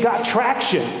 and it got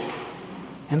traction.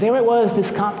 And there it was, this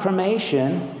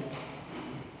confirmation.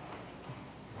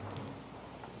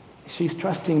 She's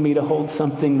trusting me to hold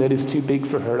something that is too big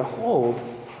for her to hold.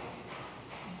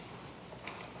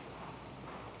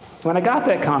 When I got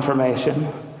that confirmation,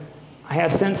 I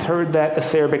have since heard that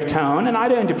acerbic tone, and I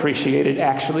don't appreciate it,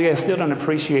 actually. I still don't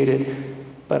appreciate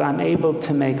it, but I'm able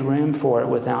to make room for it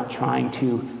without trying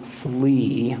to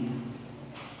flee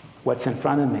what's in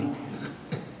front of me.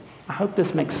 I hope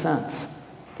this makes sense.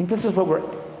 I think this is what we're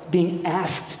being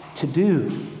asked to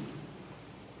do.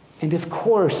 And of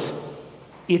course,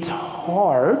 it's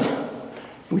hard,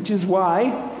 which is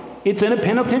why it's in a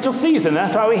penitential season.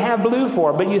 That's why we have blue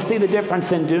for. But you see the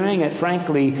difference in doing it,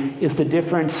 frankly, is the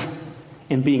difference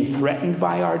in being threatened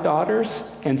by our daughters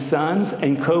and sons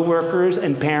and co-workers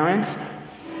and parents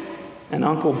and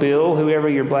Uncle Bill, whoever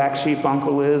your black sheep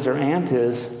uncle is or aunt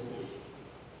is,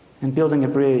 and building a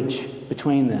bridge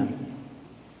between them,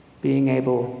 being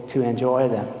able to enjoy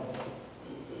them.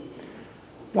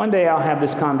 One day I'll have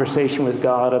this conversation with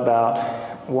God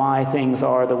about why things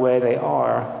are the way they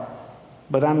are.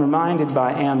 But I'm reminded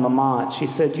by Anne Lamott. She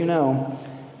said, you know,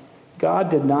 God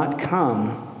did not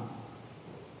come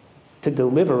to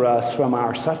deliver us from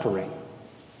our suffering.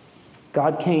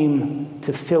 God came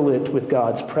to fill it with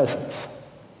God's presence.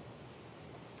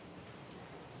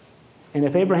 And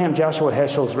if Abraham Joshua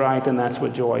Heschel's right, then that's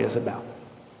what joy is about.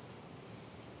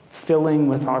 Filling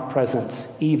with our presence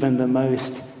even the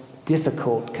most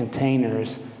difficult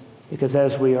containers, because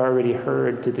as we already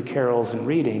heard through the carols and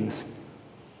readings,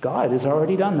 God has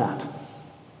already done that.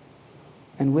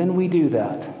 And when we do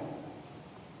that,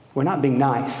 we're not being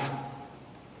nice.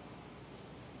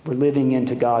 We're living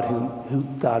into God who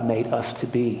God made us to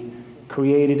be.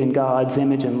 Created in God's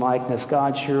image and likeness,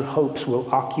 God sure hopes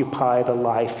we'll occupy the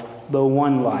life, the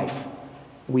one life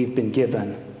we've been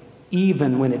given,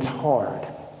 even when it's hard.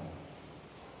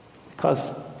 Because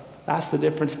that's the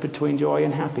difference between joy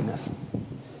and happiness.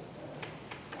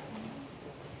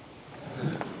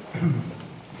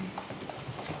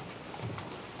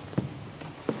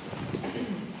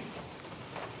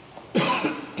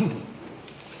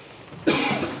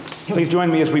 Please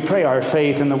join me as we pray our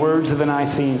faith in the words of the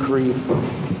Nicene Creed.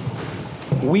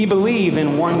 We believe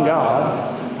in one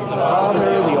God, the Father,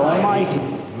 the Almighty,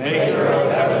 maker of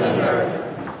heaven and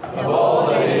earth, of all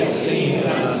that is seen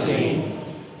and unseen.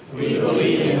 We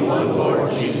believe in one Lord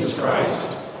Jesus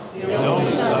Christ, the only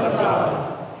Son of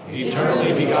God,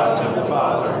 eternally begotten of the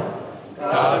Father,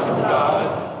 God from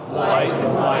God, light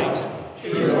from light,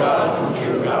 true God from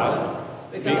true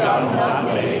God, begotten not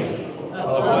made,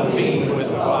 of one being with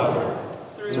the Father.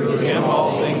 Through him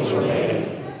all things were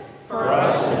made. For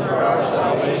us and for our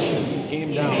salvation he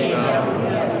came down from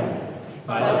heaven.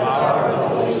 By the power of the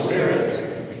Holy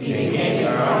Spirit he became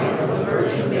incarnate from the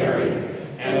Virgin Mary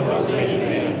and was made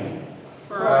man.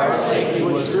 For our sake he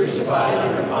was crucified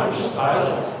under Pontius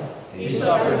Pilate. He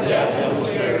suffered death and was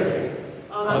buried.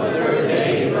 On the third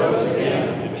day he rose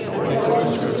again in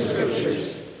accordance with the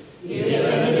Scriptures. He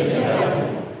ascended into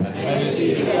heaven and is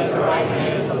seated at the right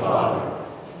hand of the Father.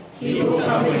 He will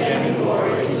come again in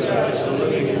glory to judge the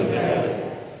living and the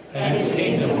dead, and his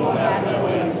kingdom will have no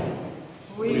end.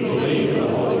 We believe in the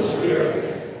Holy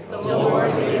Spirit, the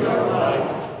Lord, the giver of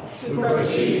life, who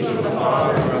proceeds from the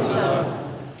Father and the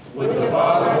Son. With the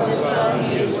Father and the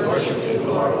Son he is worshipped and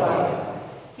glorified.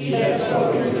 He has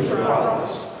spoken through the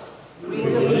prophets. We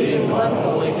believe in one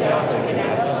holy Catholic and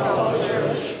Apostolic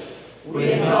Church. We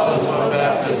acknowledge one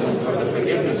baptism for the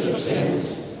forgiveness of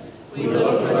sins. We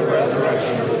look for the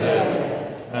resurrection of the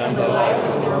dead and the life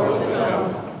of the world to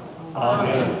come.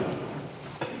 Amen.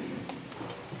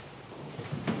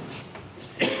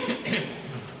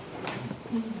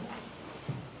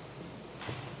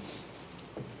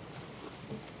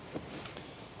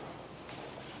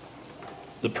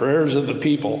 The prayers of the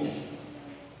people.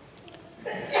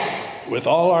 With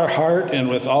all our heart and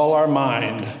with all our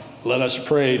mind, let us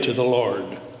pray to the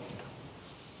Lord.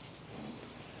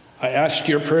 I ask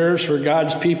your prayers for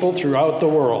God's people throughout the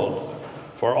world,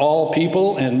 for all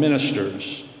people and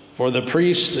ministers, for the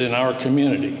priests in our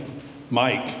community,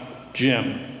 Mike,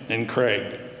 Jim, and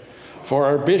Craig, for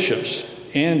our bishops,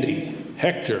 Andy,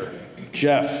 Hector,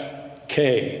 Jeff,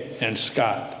 Kay, and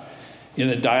Scott, in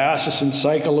the diocesan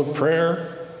cycle of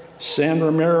prayer, San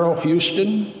Ramiro,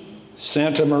 Houston,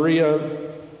 Santa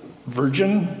Maria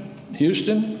Virgin,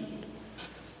 Houston,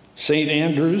 St.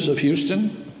 Andrews of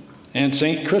Houston, and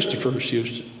St. Christopher's,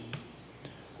 Houston.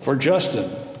 For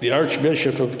Justin, the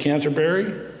Archbishop of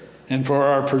Canterbury, and for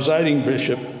our presiding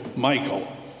bishop, Michael.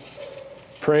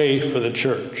 Pray for the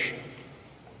church.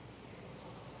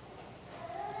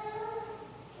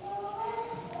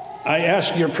 I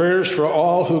ask your prayers for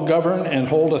all who govern and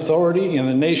hold authority in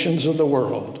the nations of the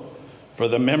world, for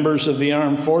the members of the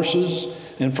armed forces,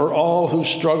 and for all who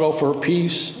struggle for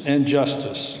peace and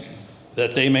justice,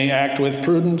 that they may act with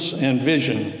prudence and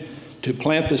vision to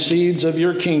plant the seeds of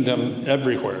your kingdom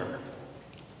everywhere.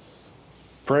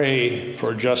 Pray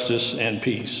for justice and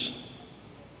peace.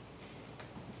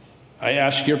 I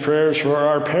ask your prayers for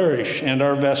our parish and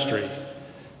our vestry,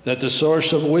 that the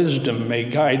source of wisdom may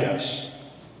guide us,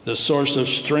 the source of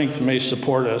strength may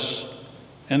support us,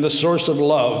 and the source of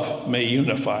love may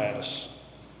unify us.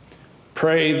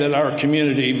 Pray that our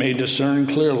community may discern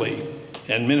clearly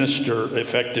and minister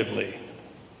effectively.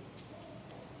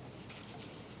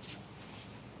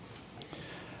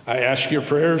 I ask your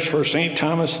prayers for St.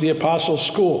 Thomas the Apostle's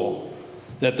School,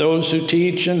 that those who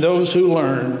teach and those who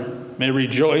learn may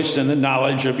rejoice in the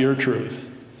knowledge of your truth,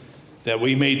 that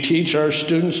we may teach our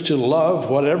students to love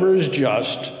whatever is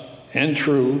just and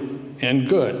true and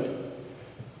good.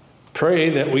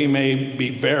 Pray that we may be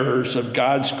bearers of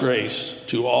God's grace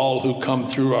to all who come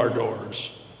through our doors.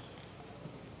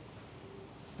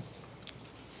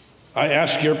 I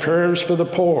ask your prayers for the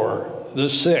poor, the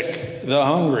sick, the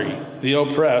hungry, the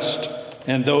oppressed,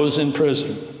 and those in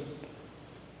prison.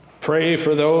 Pray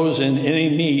for those in any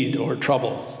need or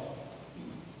trouble.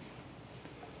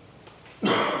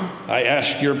 I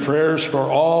ask your prayers for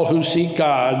all who seek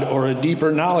God or a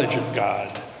deeper knowledge of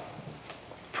God.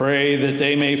 Pray that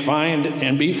they may find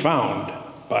and be found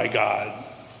by God.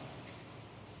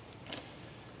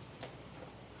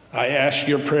 I ask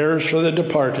your prayers for the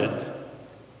departed.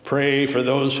 Pray for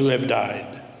those who have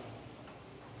died.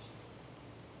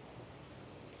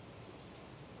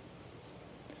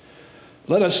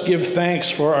 Let us give thanks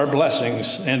for our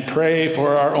blessings and pray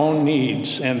for our own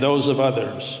needs and those of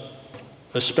others,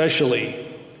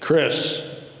 especially Chris,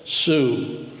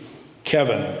 Sue,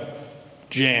 Kevin,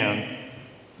 Jan,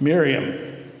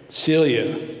 Miriam,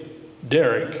 Celia,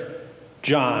 Derek,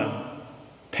 John,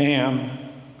 Pam,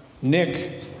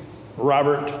 Nick,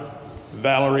 Robert,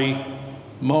 Valerie,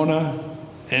 Mona,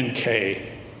 and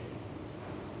Kay.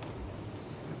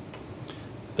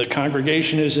 The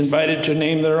congregation is invited to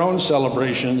name their own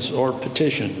celebrations or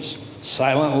petitions,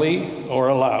 silently or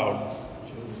aloud.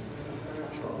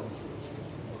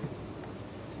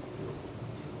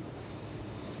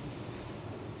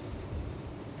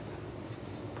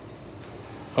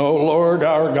 O Lord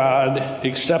our God,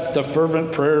 accept the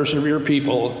fervent prayers of your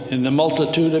people in the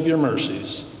multitude of your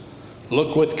mercies.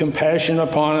 Look with compassion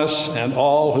upon us and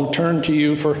all who turn to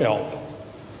you for help.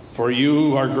 For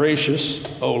you are gracious,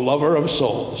 O lover of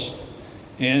souls,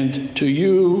 and to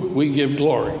you we give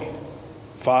glory,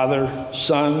 Father,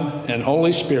 Son, and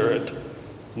Holy Spirit,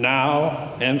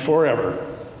 now and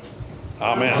forever.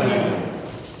 Amen.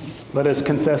 Let us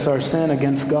confess our sin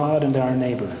against God and our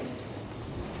neighbor.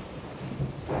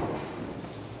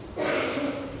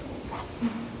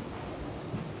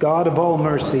 God of all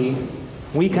mercy,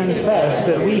 we confess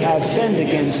that we have sinned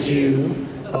against you,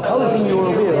 opposing your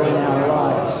will in our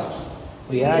lives.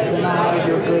 We have denied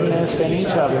your goodness in each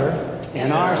other,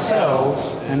 in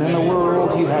ourselves, and in the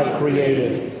world you have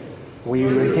created. We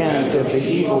repent of the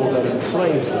evil that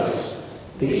enslaves us,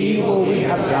 the evil we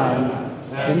have done,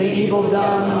 and the evil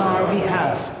done on our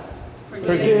behalf.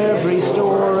 Forgive,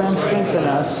 restore, and strengthen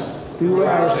us through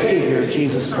our Savior,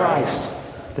 Jesus Christ,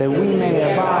 that we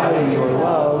may abide in your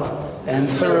love and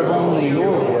serve only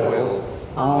your will.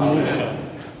 Amen.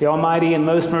 The Almighty and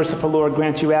most merciful Lord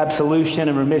grant you absolution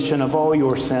and remission of all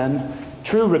your sin,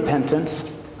 true repentance,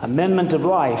 amendment of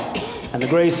life, and the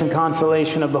grace and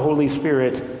consolation of the Holy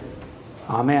Spirit.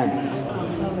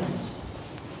 Amen.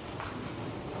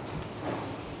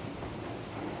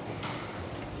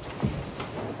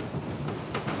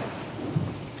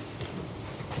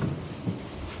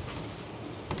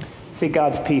 See,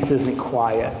 God's peace isn't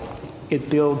quiet. It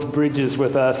builds bridges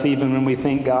with us even when we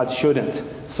think God shouldn't.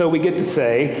 So we get to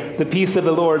say, the peace of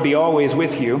the Lord be always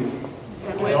with you.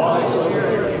 And with your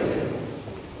spirit.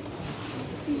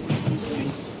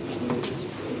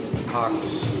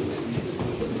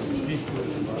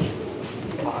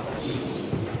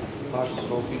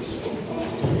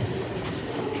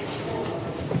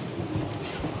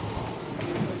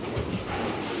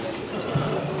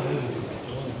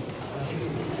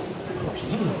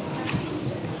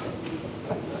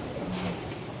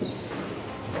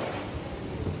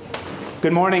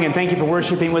 Good morning, and thank you for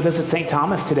worshiping with us at St.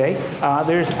 Thomas today.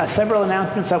 There's several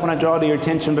announcements I want to draw to your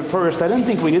attention, but first, I didn't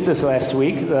think we did this last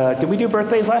week. Did we do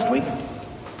birthdays last week?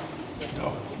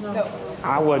 No.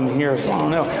 I wasn't here, so I don't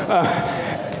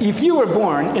know. If you were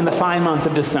born in the fine month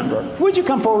of December, would you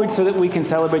come forward so that we can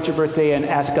celebrate your birthday and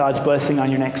ask God's blessing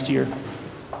on your next year?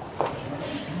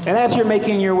 And as you're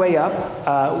making your way up,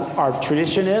 our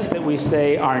tradition is that we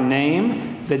say our name,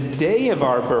 the day of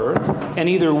our birth, and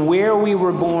either where we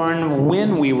were born,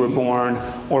 when we were born,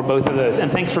 or both of those. And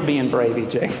thanks for being brave,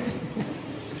 EJ.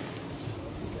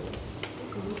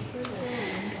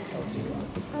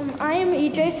 I am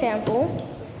EJ Sample.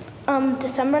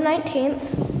 December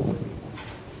 19th.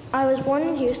 I was born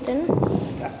in Houston.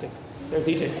 Fantastic. There's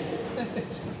EJ.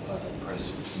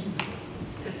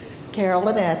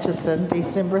 Carolyn Atchison,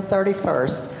 December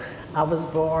 31st. I was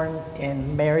born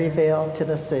in Maryville,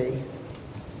 Tennessee.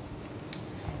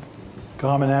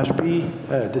 Carmen Ashby,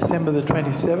 December the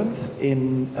 27th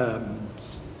in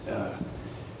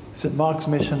St. Mark's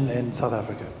Mission in South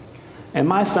Africa. And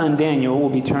my son Daniel will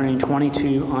be turning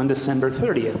 22 on December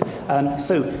 30th.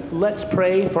 So let's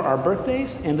pray for our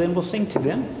birthdays, and then we'll sing to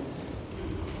them.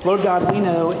 Lord God, we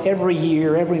know every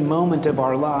year, every moment of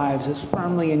our lives is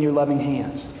firmly in your loving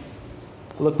hands.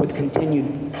 Look with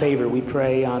continued favor, we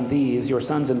pray, on these, your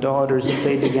sons and daughters, as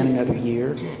they begin another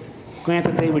year. Grant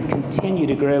that they would continue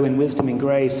to grow in wisdom and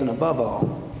grace, and above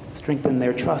all, strengthen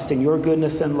their trust in your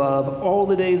goodness and love all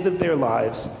the days of their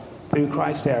lives, through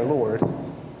Christ our Lord.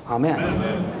 Amen.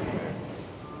 Amen.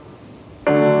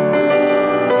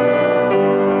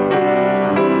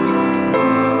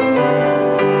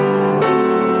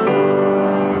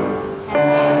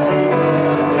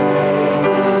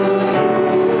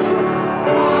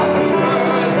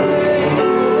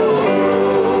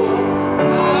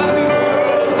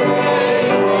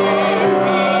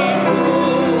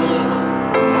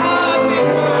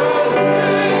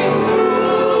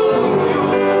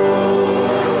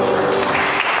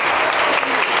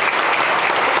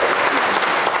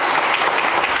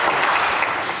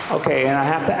 Okay, and I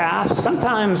have to ask,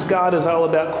 sometimes God is all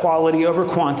about quality over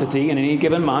quantity in any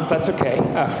given month. That's okay.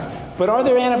 But are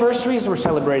there anniversaries we're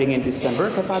celebrating in December?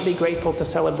 Because I'd be grateful to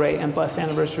celebrate and bless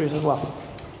anniversaries as well.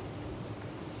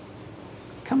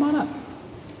 Come on up.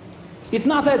 It's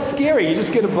not that scary. You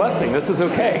just get a blessing. This is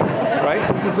okay,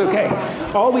 right? This is okay.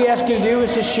 All we ask you to do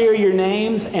is to share your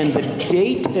names and the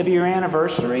date of your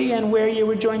anniversary and where you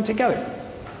were joined together.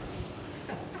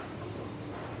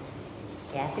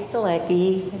 Kathy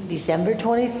Galecki, December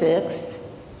 26th.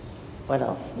 What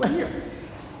else? What year?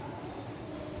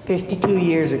 52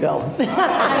 years ago.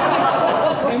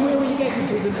 And where were you guys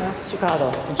into the math?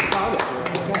 Chicago. In Chicago.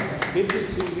 Okay.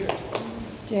 52 years.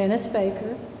 Janice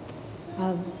Baker.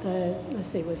 Let's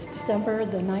see, it was December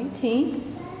the 19th.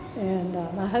 And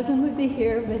my husband would be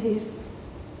here, but he's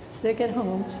sick at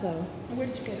home, so. And where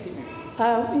did you guys get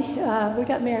married? We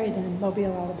got married in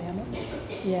Mobile, Alabama.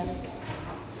 Yeah.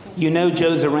 You know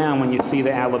Joe's around when you see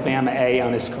the Alabama A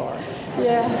on his car.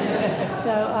 Yeah.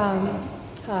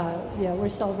 So, yeah, we're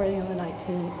celebrating on the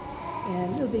 19th,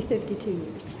 and it'll be 52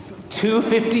 years. 2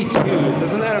 52s.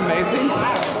 Isn't that amazing?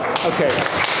 Okay.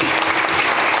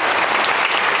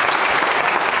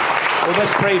 Well,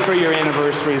 let's pray for your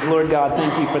anniversaries. Lord God,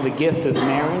 thank you for the gift of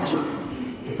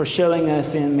marriage, for showing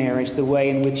us in marriage the way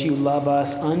in which you love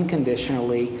us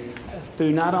unconditionally,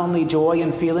 through not only joy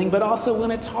and feeling, but also when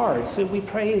it's hard. So we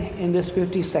pray in this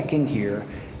 52nd year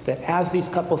that as these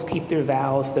couples keep their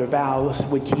vows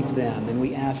would keep them. And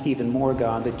we ask even more,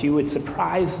 God, that you would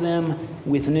surprise them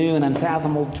with new and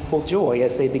unfathomable joy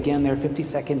as they begin their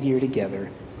 52nd year together.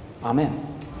 Amen.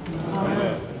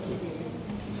 Amen.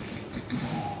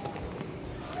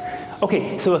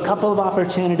 Okay, so a couple of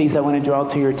opportunities I want to draw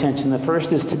to your attention. The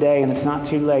first is today, and it's not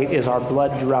too late, is our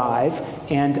blood drive.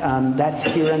 And that's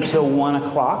here until 1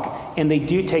 o'clock. And they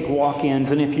do take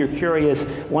walk-ins. And if you're curious,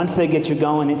 once they get you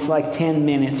going, it's like 10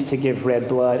 minutes to give red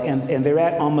blood. And they're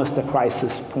at almost a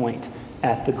crisis point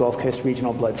at the Gulf Coast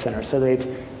Regional Blood Center. So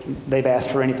they've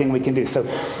asked for anything we can do. So,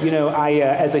 you know,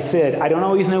 as I said, I don't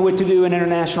always know what to do in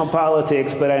international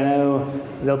politics, but I know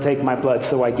they'll take my blood,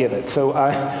 so I give it. So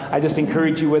I just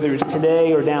encourage you, whether it's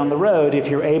today or down the road, if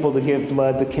you're able to give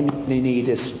blood, the community need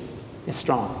is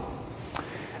strong.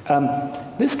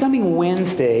 This coming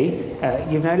Wednesday,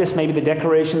 you've noticed maybe the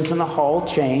decorations in the hall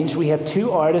changed. We have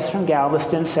 2 artists from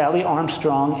Galveston, Sally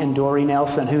Armstrong and Dory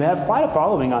Nelson, who have quite a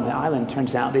following on the island,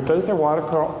 turns out. They both are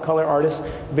watercolor artists,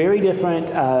 very different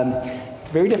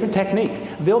technique.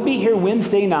 They'll be here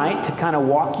Wednesday night to kind of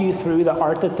walk you through the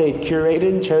art that they've curated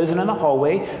and chosen in the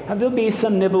hallway. There'll be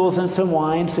some nibbles and some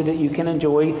wine so that you can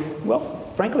enjoy, well,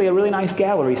 frankly, a really nice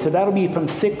gallery. So that'll be from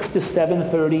 6 to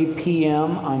 7:30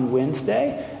 p.m. on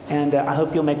Wednesday. And I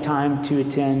hope you'll make time to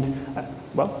attend,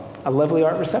 a lovely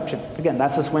art reception. Again,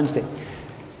 that's this Wednesday.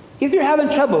 If you're having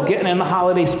trouble getting in the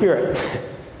holiday spirit,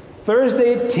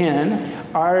 Thursday at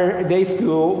 10, our day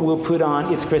school will put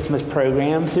on its Christmas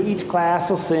program. So each class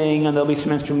will sing, and there'll be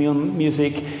some instrumental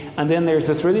music. And then there's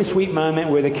this really sweet moment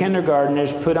where the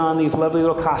kindergartners put on these lovely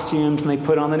little costumes, and they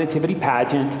put on the nativity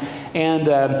pageant. And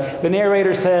the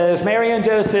narrator says, Mary and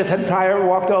Joseph had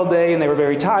walked all day, and they were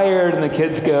very tired. And the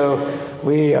kids go,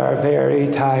 we are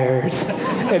very tired.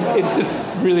 And it's just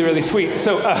really, really sweet.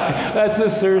 So that's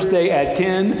this Thursday at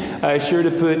 10. Sure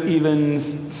to put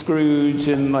even Scrooge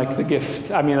and like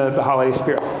the holiday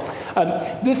spirit.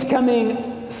 This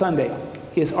coming Sunday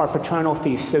is our patronal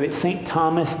feast. So it's St.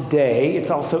 Thomas Day.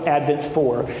 It's also Advent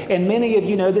 4. And many of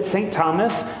you know that St.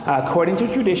 Thomas, according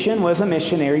to tradition, was a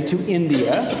missionary to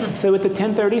India. So at the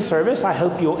 10:30 service, I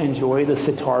hope you'll enjoy the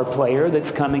sitar player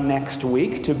that's coming next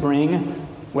week to bring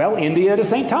India to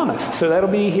St. Thomas. So that'll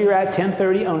be here at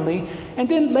 10:30 only. And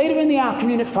then later in the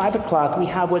afternoon at 5 o'clock, we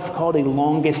have what's called a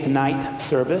longest night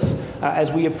service.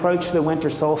 As we approach the winter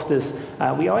solstice,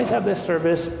 we always have this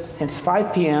service. It's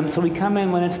 5 p.m., so we come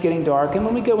in when it's getting dark, and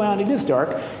when we go out, it is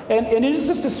dark. And it is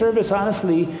just a service,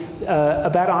 honestly,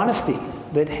 about honesty.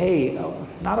 That, hey,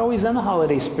 not always in the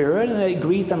holiday spirit, and that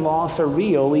grief and loss are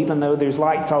real, even though there's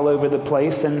lights all over the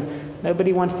place, and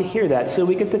nobody wants to hear that. So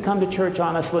we get to come to church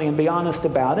honestly and be honest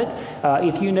about it.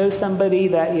 If you know somebody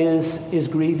that is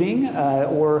grieving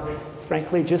or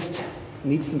frankly just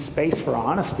needs some space for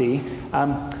honesty,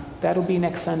 that'll be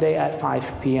next Sunday at 5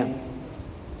 p.m.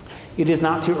 It is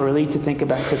not too early to think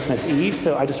about Christmas Eve,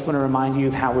 so I just want to remind you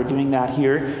of how we're doing that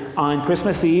here. On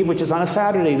Christmas Eve, which is on a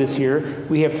Saturday this year,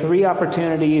 we have 3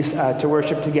 opportunities to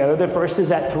worship together. The first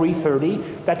is at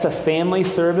 3:30. That's a family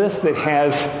service that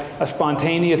has a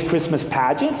spontaneous Christmas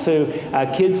pageant. So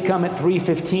kids come at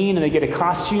 3:15 and they get a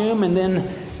costume, and then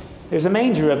there's a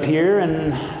manger up here,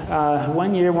 and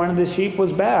one year one of the sheep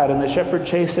was bad, and the shepherd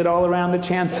chased it all around the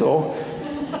chancel.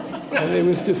 And it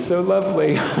was just so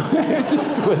lovely. It just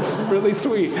was really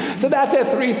sweet. So that's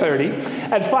at 3:30.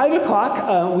 At 5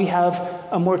 o'clock, we have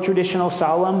a more traditional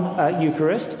solemn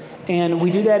Eucharist, and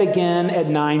we do that again at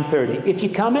 9:30. If you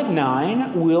come at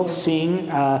 9, we'll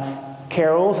sing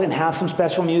carols and have some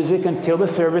special music until the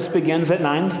service begins at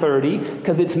 9:30,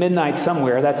 because it's midnight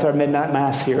somewhere. That's our midnight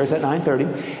mass here, is at 9:30.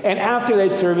 And after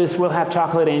that service, we'll have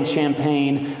chocolate and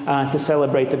champagne to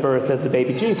celebrate the birth of the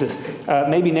baby Jesus.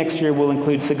 Maybe next year we'll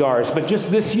include cigars, but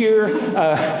just this year,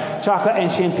 chocolate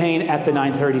and champagne at the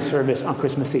 9:30 service on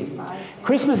Christmas Eve.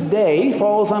 Christmas Day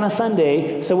falls on a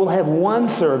Sunday, so we'll have one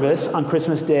service on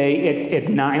Christmas Day at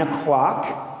 9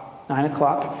 o'clock. 9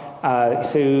 o'clock.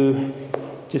 So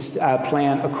just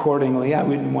plan accordingly. I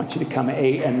wouldn't want you to come at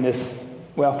 8 and miss,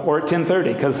 or at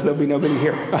 10:30, because there'll be nobody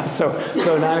here. So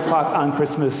 9 o'clock on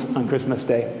Christmas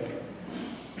Day.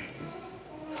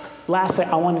 Lastly,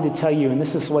 I wanted to tell you, and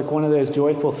this is like one of those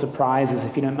joyful surprises,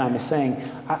 if you don't mind me saying,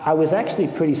 I was actually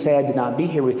pretty sad to not be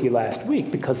here with you last week,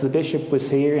 because the bishop was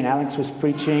here and Alex was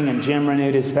preaching and Jim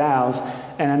renewed his vows,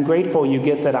 and I'm grateful you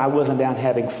get that I wasn't down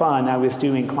having fun. I was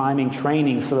doing climbing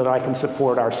training so that I can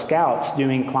support our scouts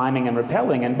doing climbing and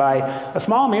rappelling, and by a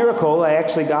small miracle, I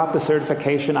actually got the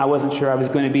certification I wasn't sure I was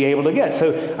going to be able to get.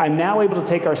 So I'm now able to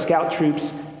take our scout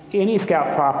troops any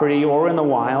scout property or in the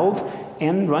wild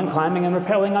and run climbing and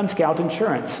rappelling on scout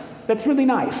insurance. That's really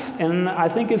nice, and I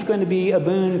think it's going to be a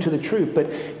boon to the troop. But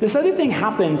this other thing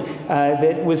happened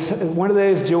that was one of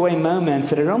those joy moments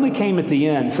that it only came at the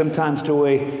end. Sometimes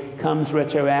joy comes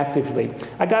retroactively.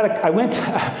 I went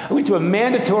to a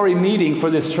mandatory meeting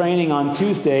for this training on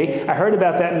Tuesday. I heard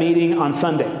about that meeting on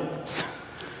Sunday.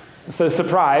 So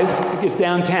surprise, it's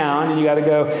downtown and you got to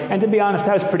go. And to be honest,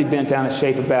 I was pretty bent out of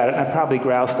shape about it. I probably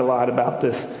groused a lot about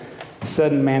this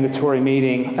sudden mandatory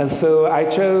meeting. And so I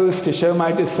chose to show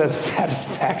my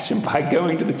dissatisfaction by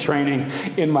going to the training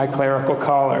in my clerical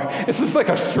collar. This is like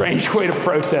a strange way to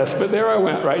protest, but there I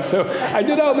went, right? So I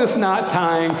did all this knot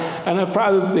tying, and I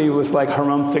probably was like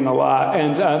harumphing a lot.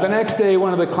 And the next day,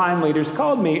 one of the climb leaders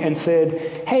called me and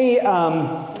said, hey,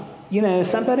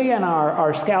 somebody on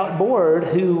our scout board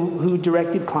who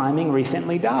directed climbing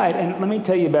recently died. And let me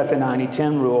tell you about the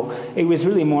 90-10 rule. It was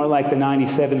really more like the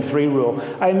 97-3 rule.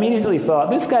 I immediately thought,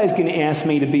 this guy's going to ask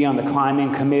me to be on the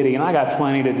climbing committee, and I got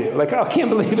plenty to do. Like, I can't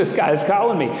believe this guy's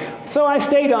calling me. So I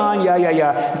stayed on,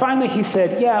 And finally he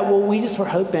said, yeah, well, we just were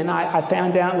hoping. I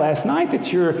found out last night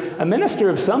that you're a minister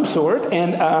of some sort,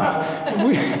 and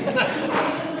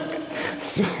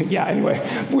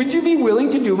anyway, would you be willing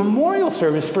to do a memorial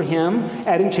service for him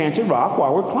at Enchanted Rock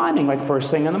while we're climbing, like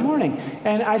first thing in the morning?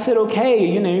 And I said,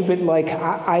 okay, but like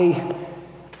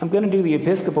I'm going to do the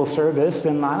Episcopal service,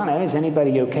 and I don't know, is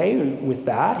anybody okay with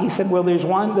that? He said, well,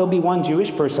 there'll be one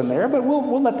Jewish person there, but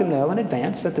we'll let them know in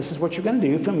advance that this is what you're going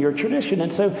to do from your tradition.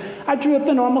 And so I drew up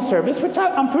the normal service, which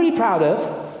I'm pretty proud of.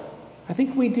 I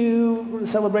think we do the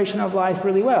celebration of life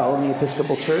really well in the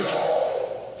Episcopal Church.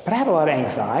 But I had a lot of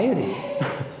anxiety.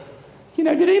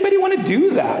 Did anybody want to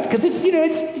do that? Because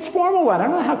it's formal. I don't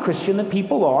know how Christian the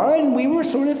people are, and we were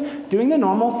sort of doing the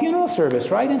normal funeral service,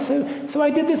 right? And so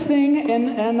I did this thing,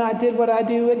 and I did what I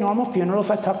do at normal funerals.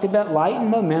 I talked about light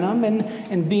and momentum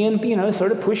and being,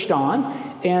 sort of pushed on.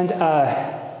 And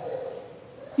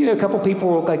a couple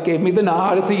people gave me the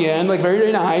nod at the end, very,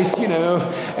 very nice,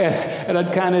 and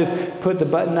I'd kind of put the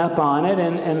button up on it,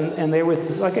 and there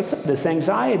was, like I said, this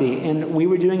anxiety. And we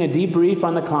were doing a debrief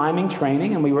on the climbing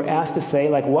training, and we were asked to say,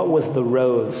 what was the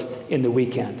rose in the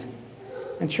weekend?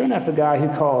 And sure enough, the guy who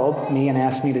called me and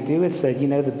asked me to do it said,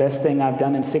 the best thing I've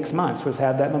done in 6 months was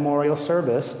have that memorial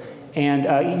service.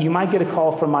 And you might get a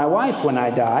call from my wife when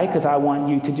I die, because I want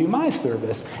you to do my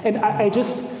service. And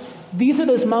these are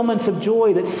those moments of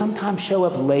joy that sometimes show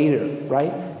up later,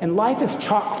 right? And life is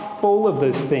chock full of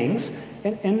those things.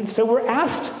 And so we're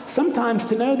asked sometimes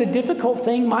to know the difficult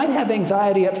thing might have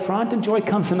anxiety up front, and joy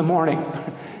comes in the morning.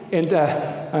 And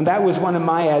that was one of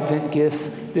my Advent gifts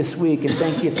this week, and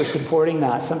thank you for supporting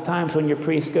that. Sometimes when your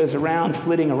priest goes around,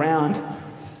 flitting around,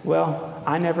 well,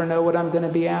 I never know what I'm going to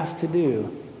be asked to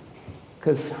do,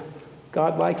 because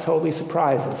God likes holy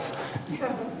surprises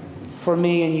for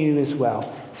me and you as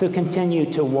well. So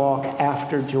continue to walk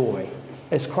after joy,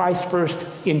 as Christ first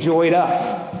enjoyed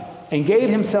us and gave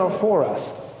himself for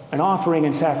us, an offering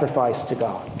and sacrifice to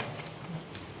God.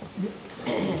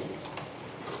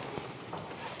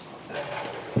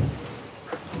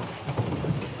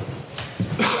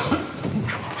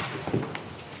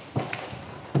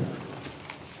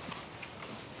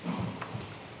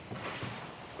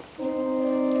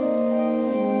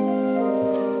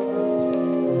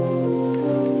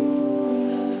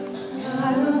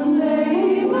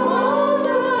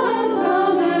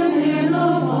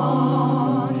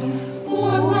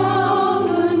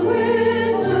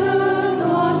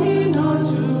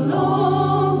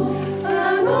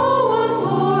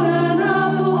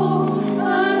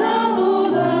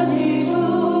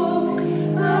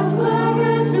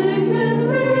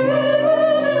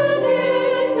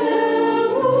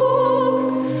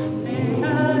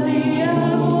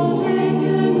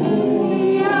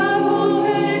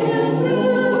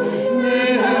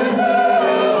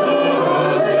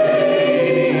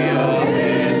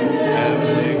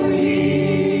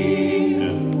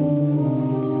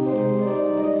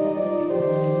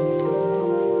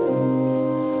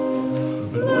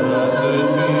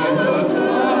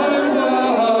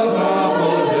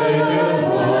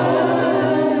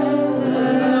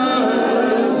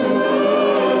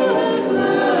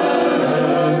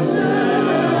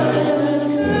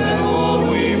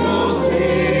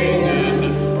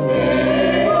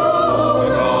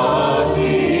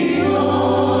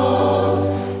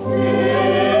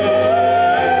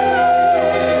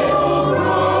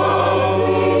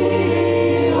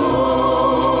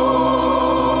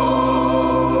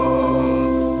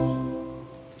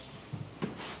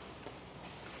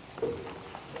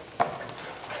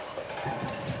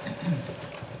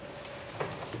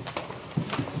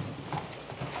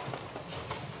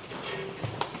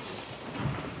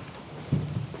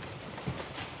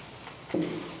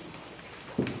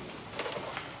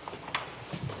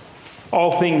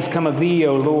 All things come of thee,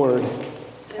 O Lord,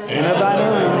 and of thine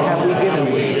own have we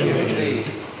given thee.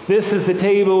 This is the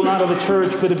table not of the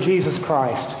church, but of Jesus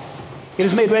Christ. It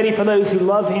is made ready for those who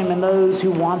love him and those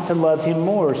who want to love him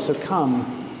more. So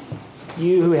come,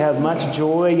 you who have much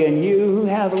joy and you who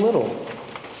have little,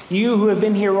 you who have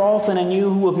been here often and you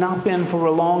who have not been for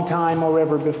a long time or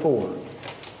ever before,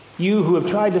 you who have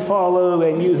tried to follow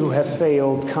and you who have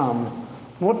failed, come.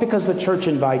 Not because the church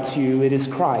invites you, it is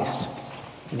Christ.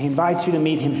 And he invites you to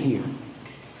meet him here.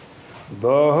 The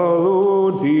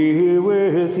Lord be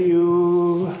with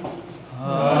you.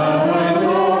 And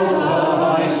with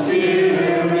thy spirit.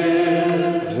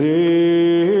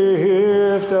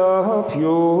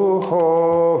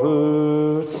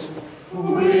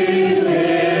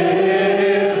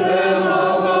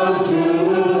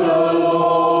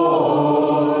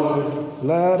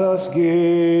 Let us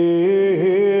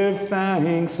give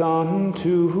thanks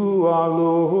unto our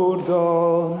Lord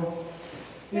God.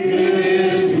 It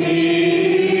is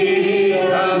meet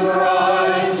and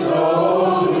right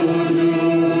so to do.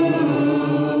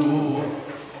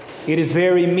 It is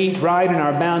very meet, right, and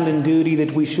our bounden duty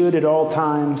that we should at all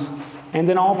times and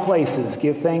in all places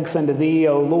give thanks unto thee,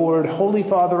 O Lord, Holy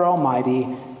Father Almighty,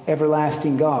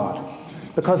 everlasting God,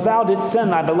 because thou didst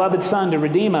send thy beloved Son to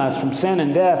redeem us from sin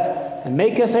and death, and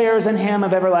make us heirs in him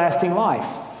of everlasting life,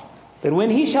 that when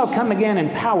he shall come again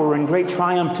in power and great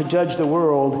triumph to judge the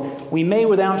world, we may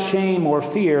without shame or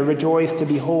fear rejoice to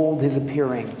behold his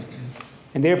appearing.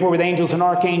 And therefore with angels and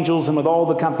archangels and with all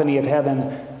the company of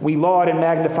heaven, we laud and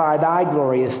magnify thy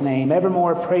glorious name,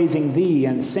 evermore praising thee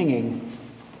and singing,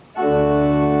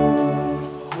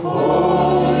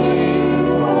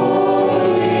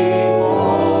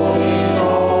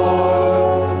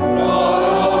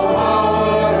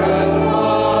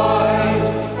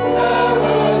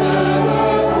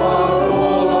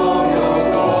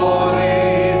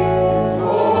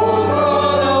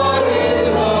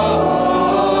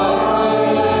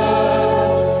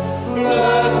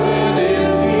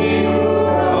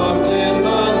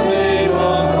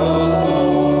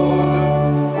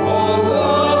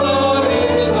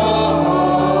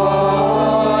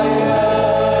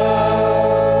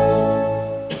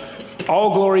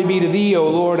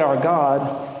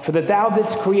 for that thou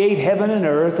didst create heaven and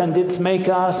earth, and didst make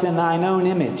us in thine own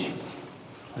image.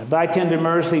 Of thy tender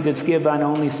mercy didst give thine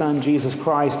only Son, Jesus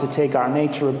Christ, to take our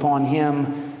nature upon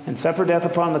him and suffer death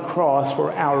upon the cross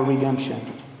for our redemption.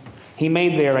 He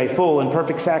made there a full and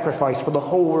perfect sacrifice for the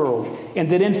whole world, and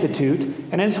did institute,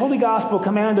 and in his holy gospel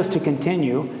command us to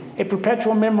continue, a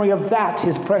perpetual memory of that,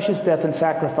 his precious death and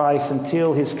sacrifice,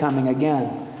 until his coming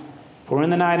again. For in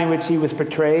the night in which he was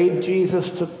betrayed, Jesus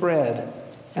took bread.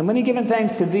 And when he given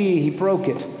thanks to thee, he broke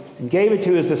it and gave it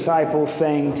to his disciples,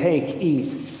 saying, Take,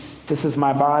 eat. This is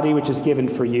my body, which is given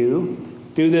for you.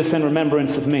 Do this in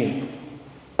remembrance of me.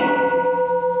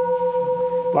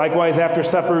 Likewise, after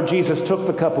supper, Jesus took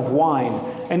the cup of wine.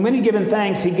 And when he given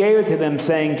thanks, he gave it to them,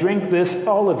 saying, Drink this,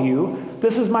 all of you.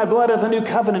 This is my blood of the new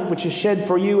covenant, which is shed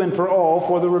for you and for all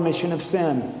for the remission of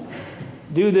sin.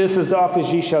 Do this as oft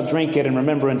as ye shall drink it in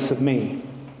remembrance of me.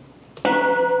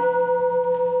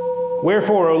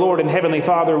 Wherefore, O Lord and Heavenly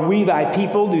Father, we thy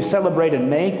people do celebrate and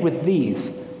make with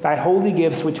these thy holy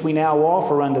gifts which we now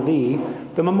offer unto thee,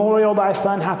 the memorial thy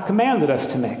Son hath commanded us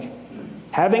to make,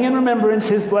 having in remembrance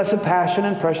his blessed passion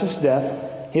and precious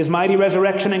death, his mighty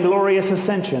resurrection and glorious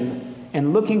ascension,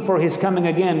 and looking for his coming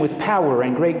again with power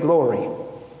and great glory.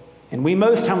 And we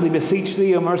most humbly beseech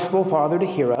thee, O merciful Father, to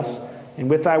hear us, and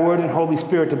with thy word and Holy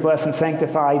Spirit to bless and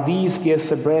sanctify these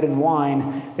gifts of bread and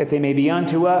wine, that they may be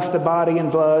unto us the body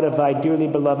and blood of thy dearly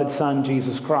beloved Son,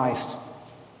 Jesus Christ.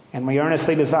 And we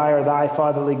earnestly desire thy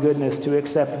fatherly goodness to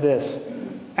accept this,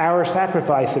 our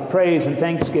sacrifice of praise and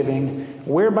thanksgiving,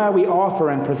 whereby we offer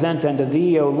and present unto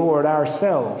thee, O Lord,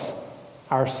 ourselves,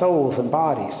 our souls and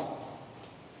bodies.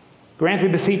 Grant, we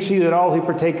beseech thee, that all who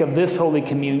partake of this holy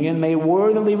communion may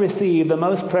worthily receive the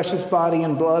most precious body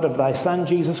and blood of thy Son,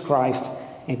 Jesus Christ,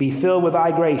 and be filled with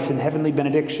thy grace and heavenly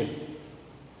benediction.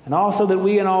 And also that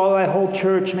we and all thy whole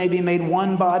church may be made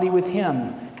one body with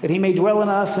him, that he may dwell in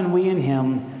us and we in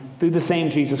him, through the same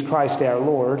Jesus Christ our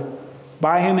Lord,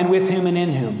 by whom and with whom and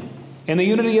in whom, in the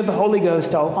unity of the Holy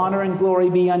Ghost, all honor and glory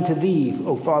be unto thee,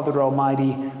 O Father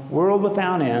Almighty, world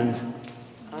without end.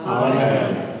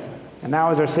 Amen. And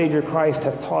now, as our Savior Christ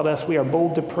hath taught us, we are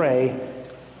bold to pray,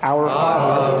 Our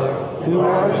Father, who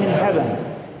art in heaven,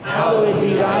 hallowed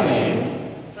be thy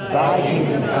name. Thy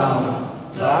kingdom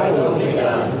come, thy will be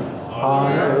done,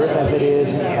 on earth as it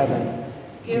is in heaven.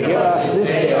 Give us this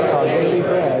day our daily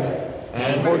bread,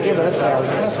 and forgive us our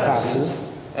trespasses,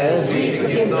 as we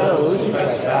forgive those who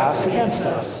trespass against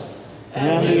us.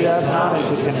 And lead us not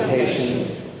into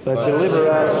temptation, but deliver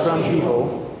us from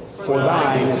evil. For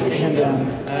thine is the kingdom,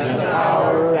 and the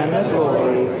power, and the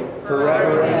glory,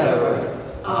 forever and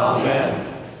ever. Amen.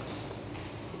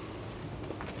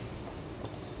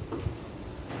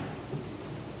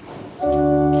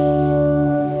 You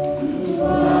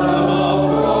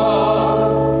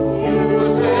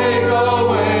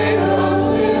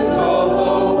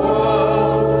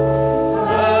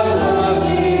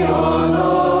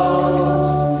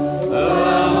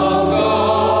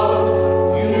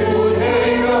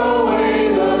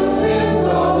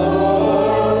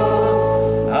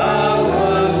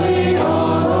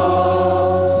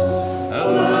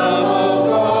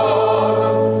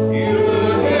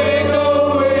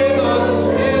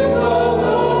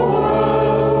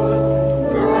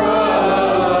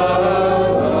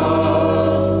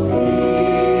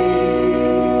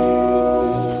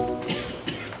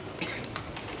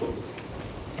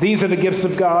These are the gifts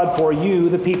of God for you,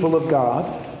 the people of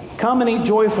God. Come and eat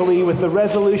joyfully with the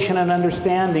resolution and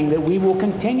understanding that we will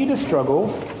continue to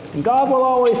struggle, and God will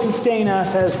always sustain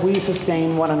us as we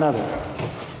sustain one another.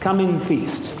 Come and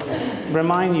feast.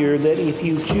 Remind you that if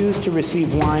you choose to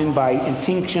receive wine by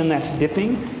intinction, that's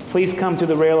dipping, please come to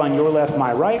the rail on your left,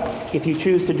 my right. If you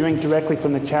choose to drink directly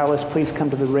from the chalice, please come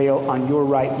to the rail on your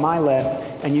right, my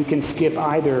left, and you can skip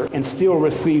either and still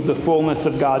receive the fullness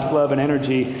of God's love and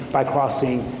energy by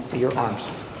crossing your arms.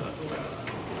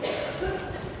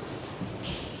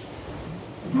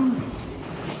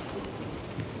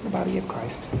 The body of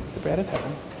Christ, the bread of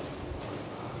heaven.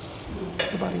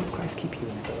 The body of Christ keep you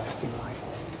in everlasting life.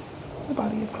 The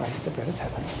body of Christ, the bread of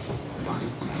heaven. The body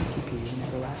of Christ keep you in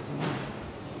everlasting life.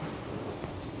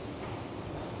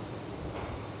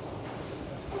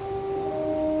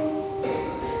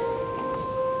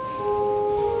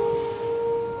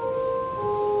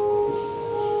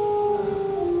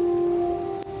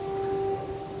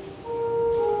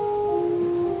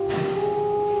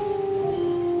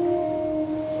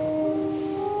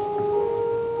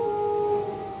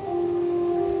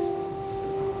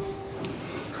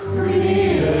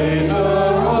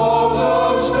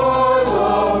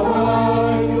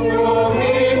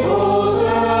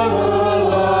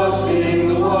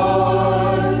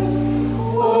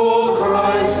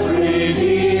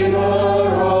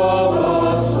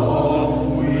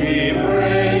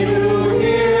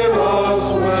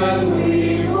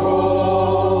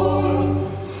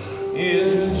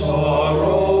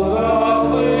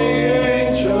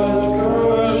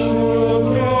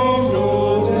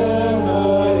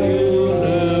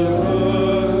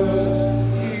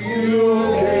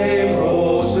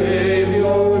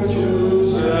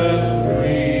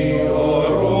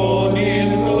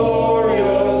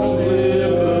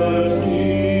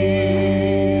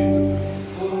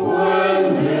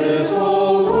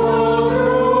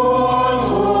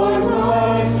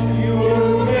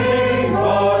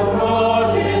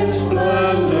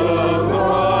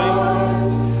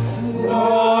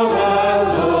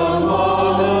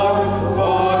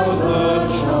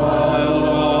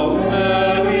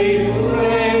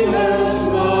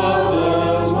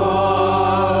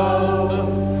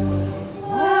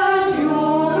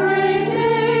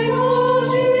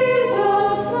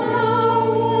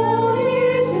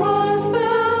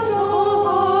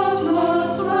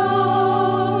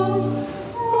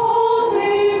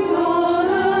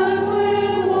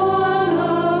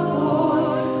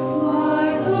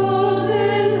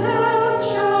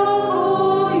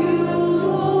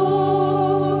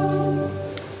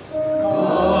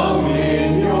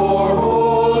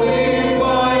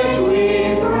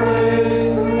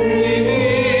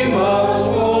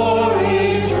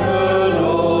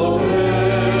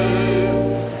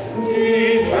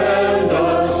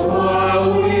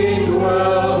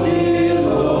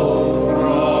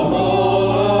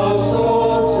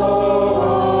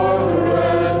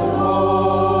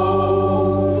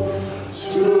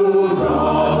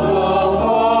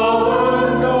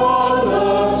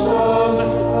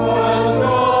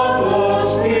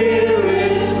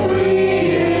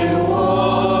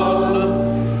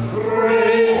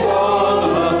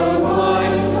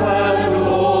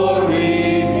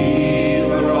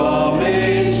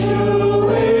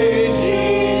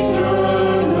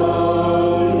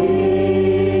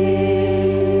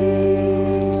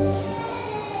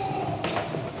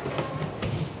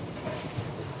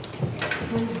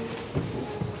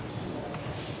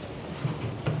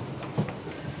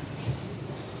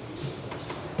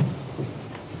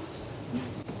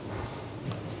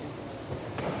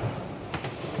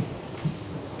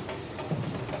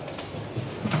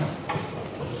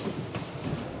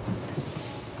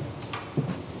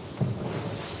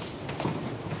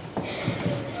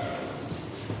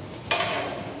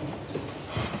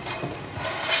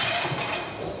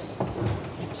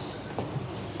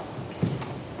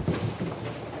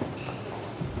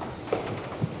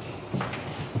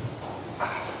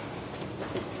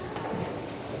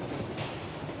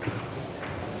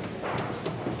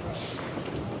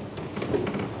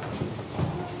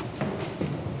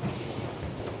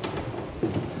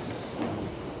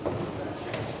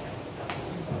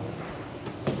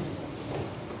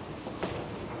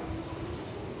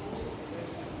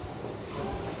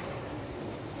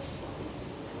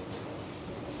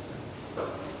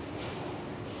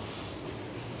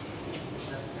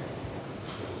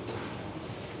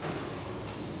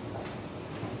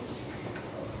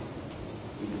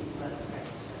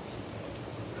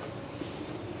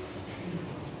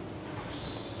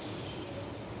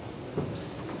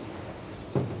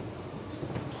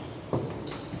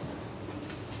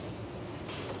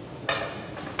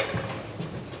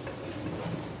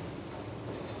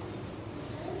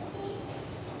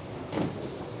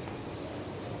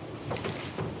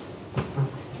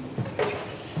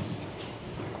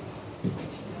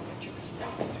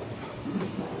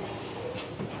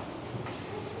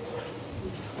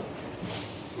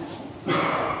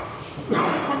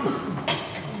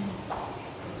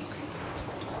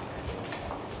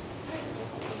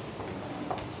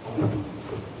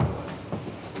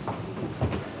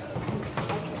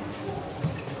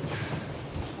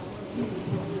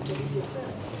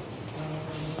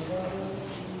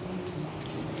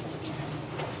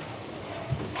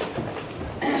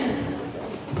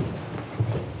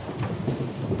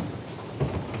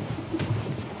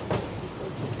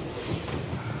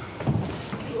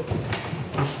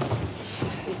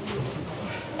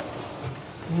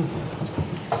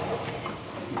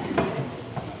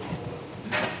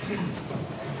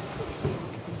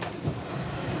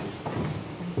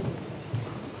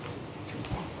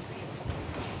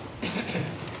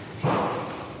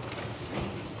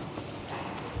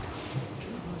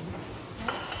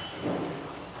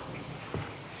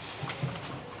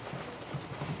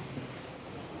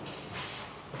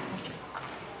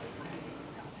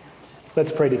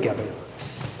 Let's pray together.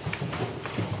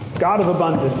 God of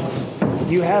abundance,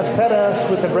 you have fed us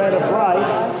with the bread of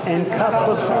life and cup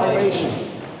of salvation.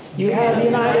 You have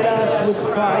united us with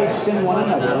Christ and one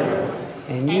another,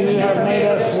 and you have made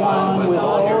us one with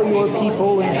all your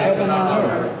people in heaven and on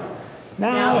earth.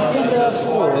 Now send us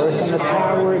forth in the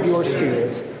power of your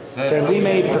Spirit, that we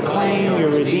may proclaim your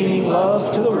redeeming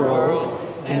love to the world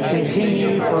and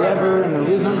continue forever in the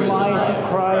risen life of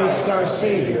Christ our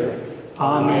Savior.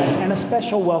 Amen. And a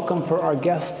special welcome for our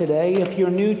guests today. If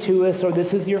you're new to us or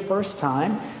this is your first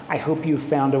time, I hope you've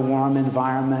found a warm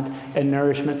environment and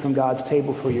nourishment from God's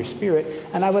table for your spirit.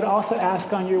 And I would also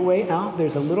ask on your way out,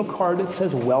 there's a little card that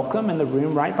says welcome in the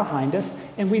room right behind us.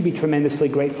 And we'd be tremendously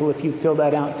grateful if you fill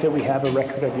that out so we have a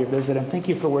record of your visit. And thank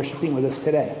you for worshiping with us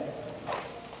today.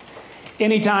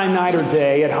 Anytime, night or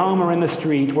day, at home or in the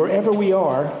street, wherever we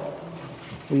are,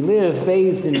 we live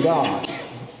bathed in God.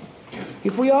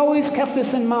 If we always kept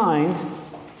this in mind,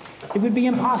 it would be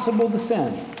impossible to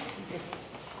sin.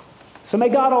 So may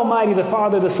God Almighty, the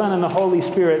Father, the Son, and the Holy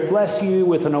Spirit bless you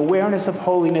with an awareness of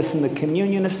holiness in the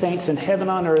communion of saints in heaven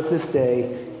on earth this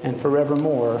day and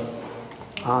forevermore.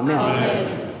 Amen.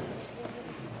 Amen.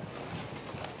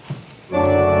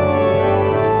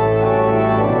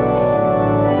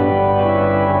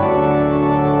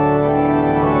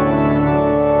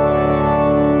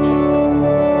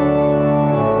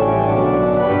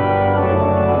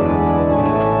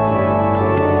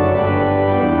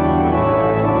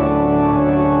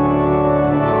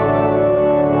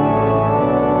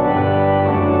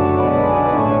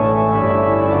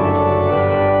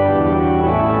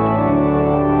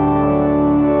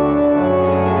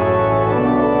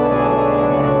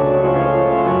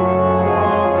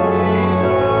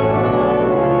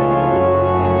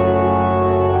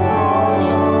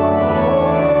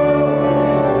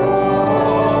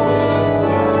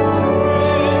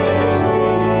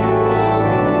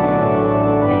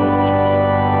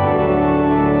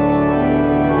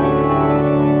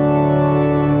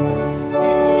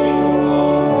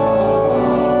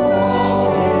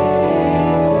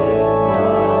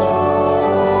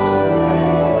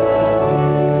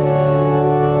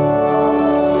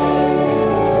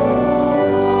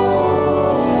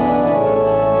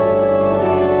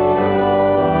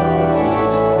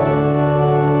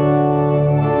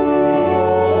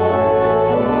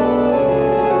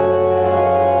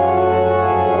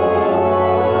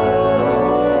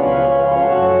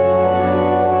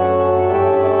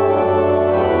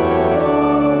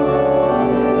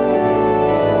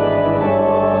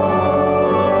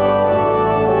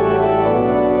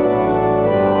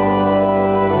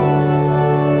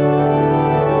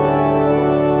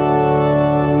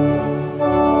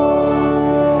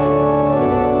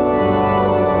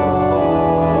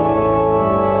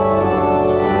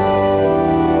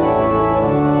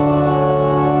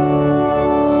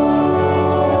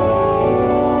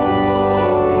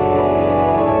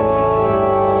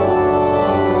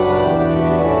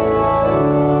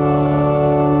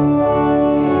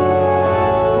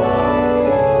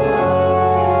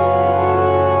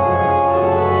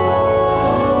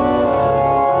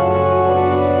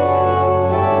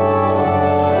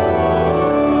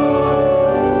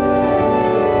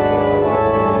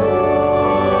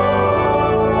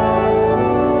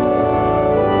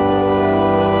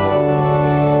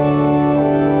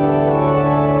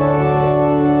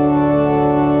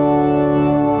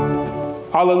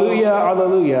 Alleluia,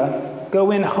 alleluia.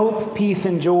 Go in hope, peace,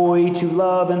 and joy to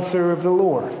love and serve the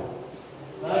Lord.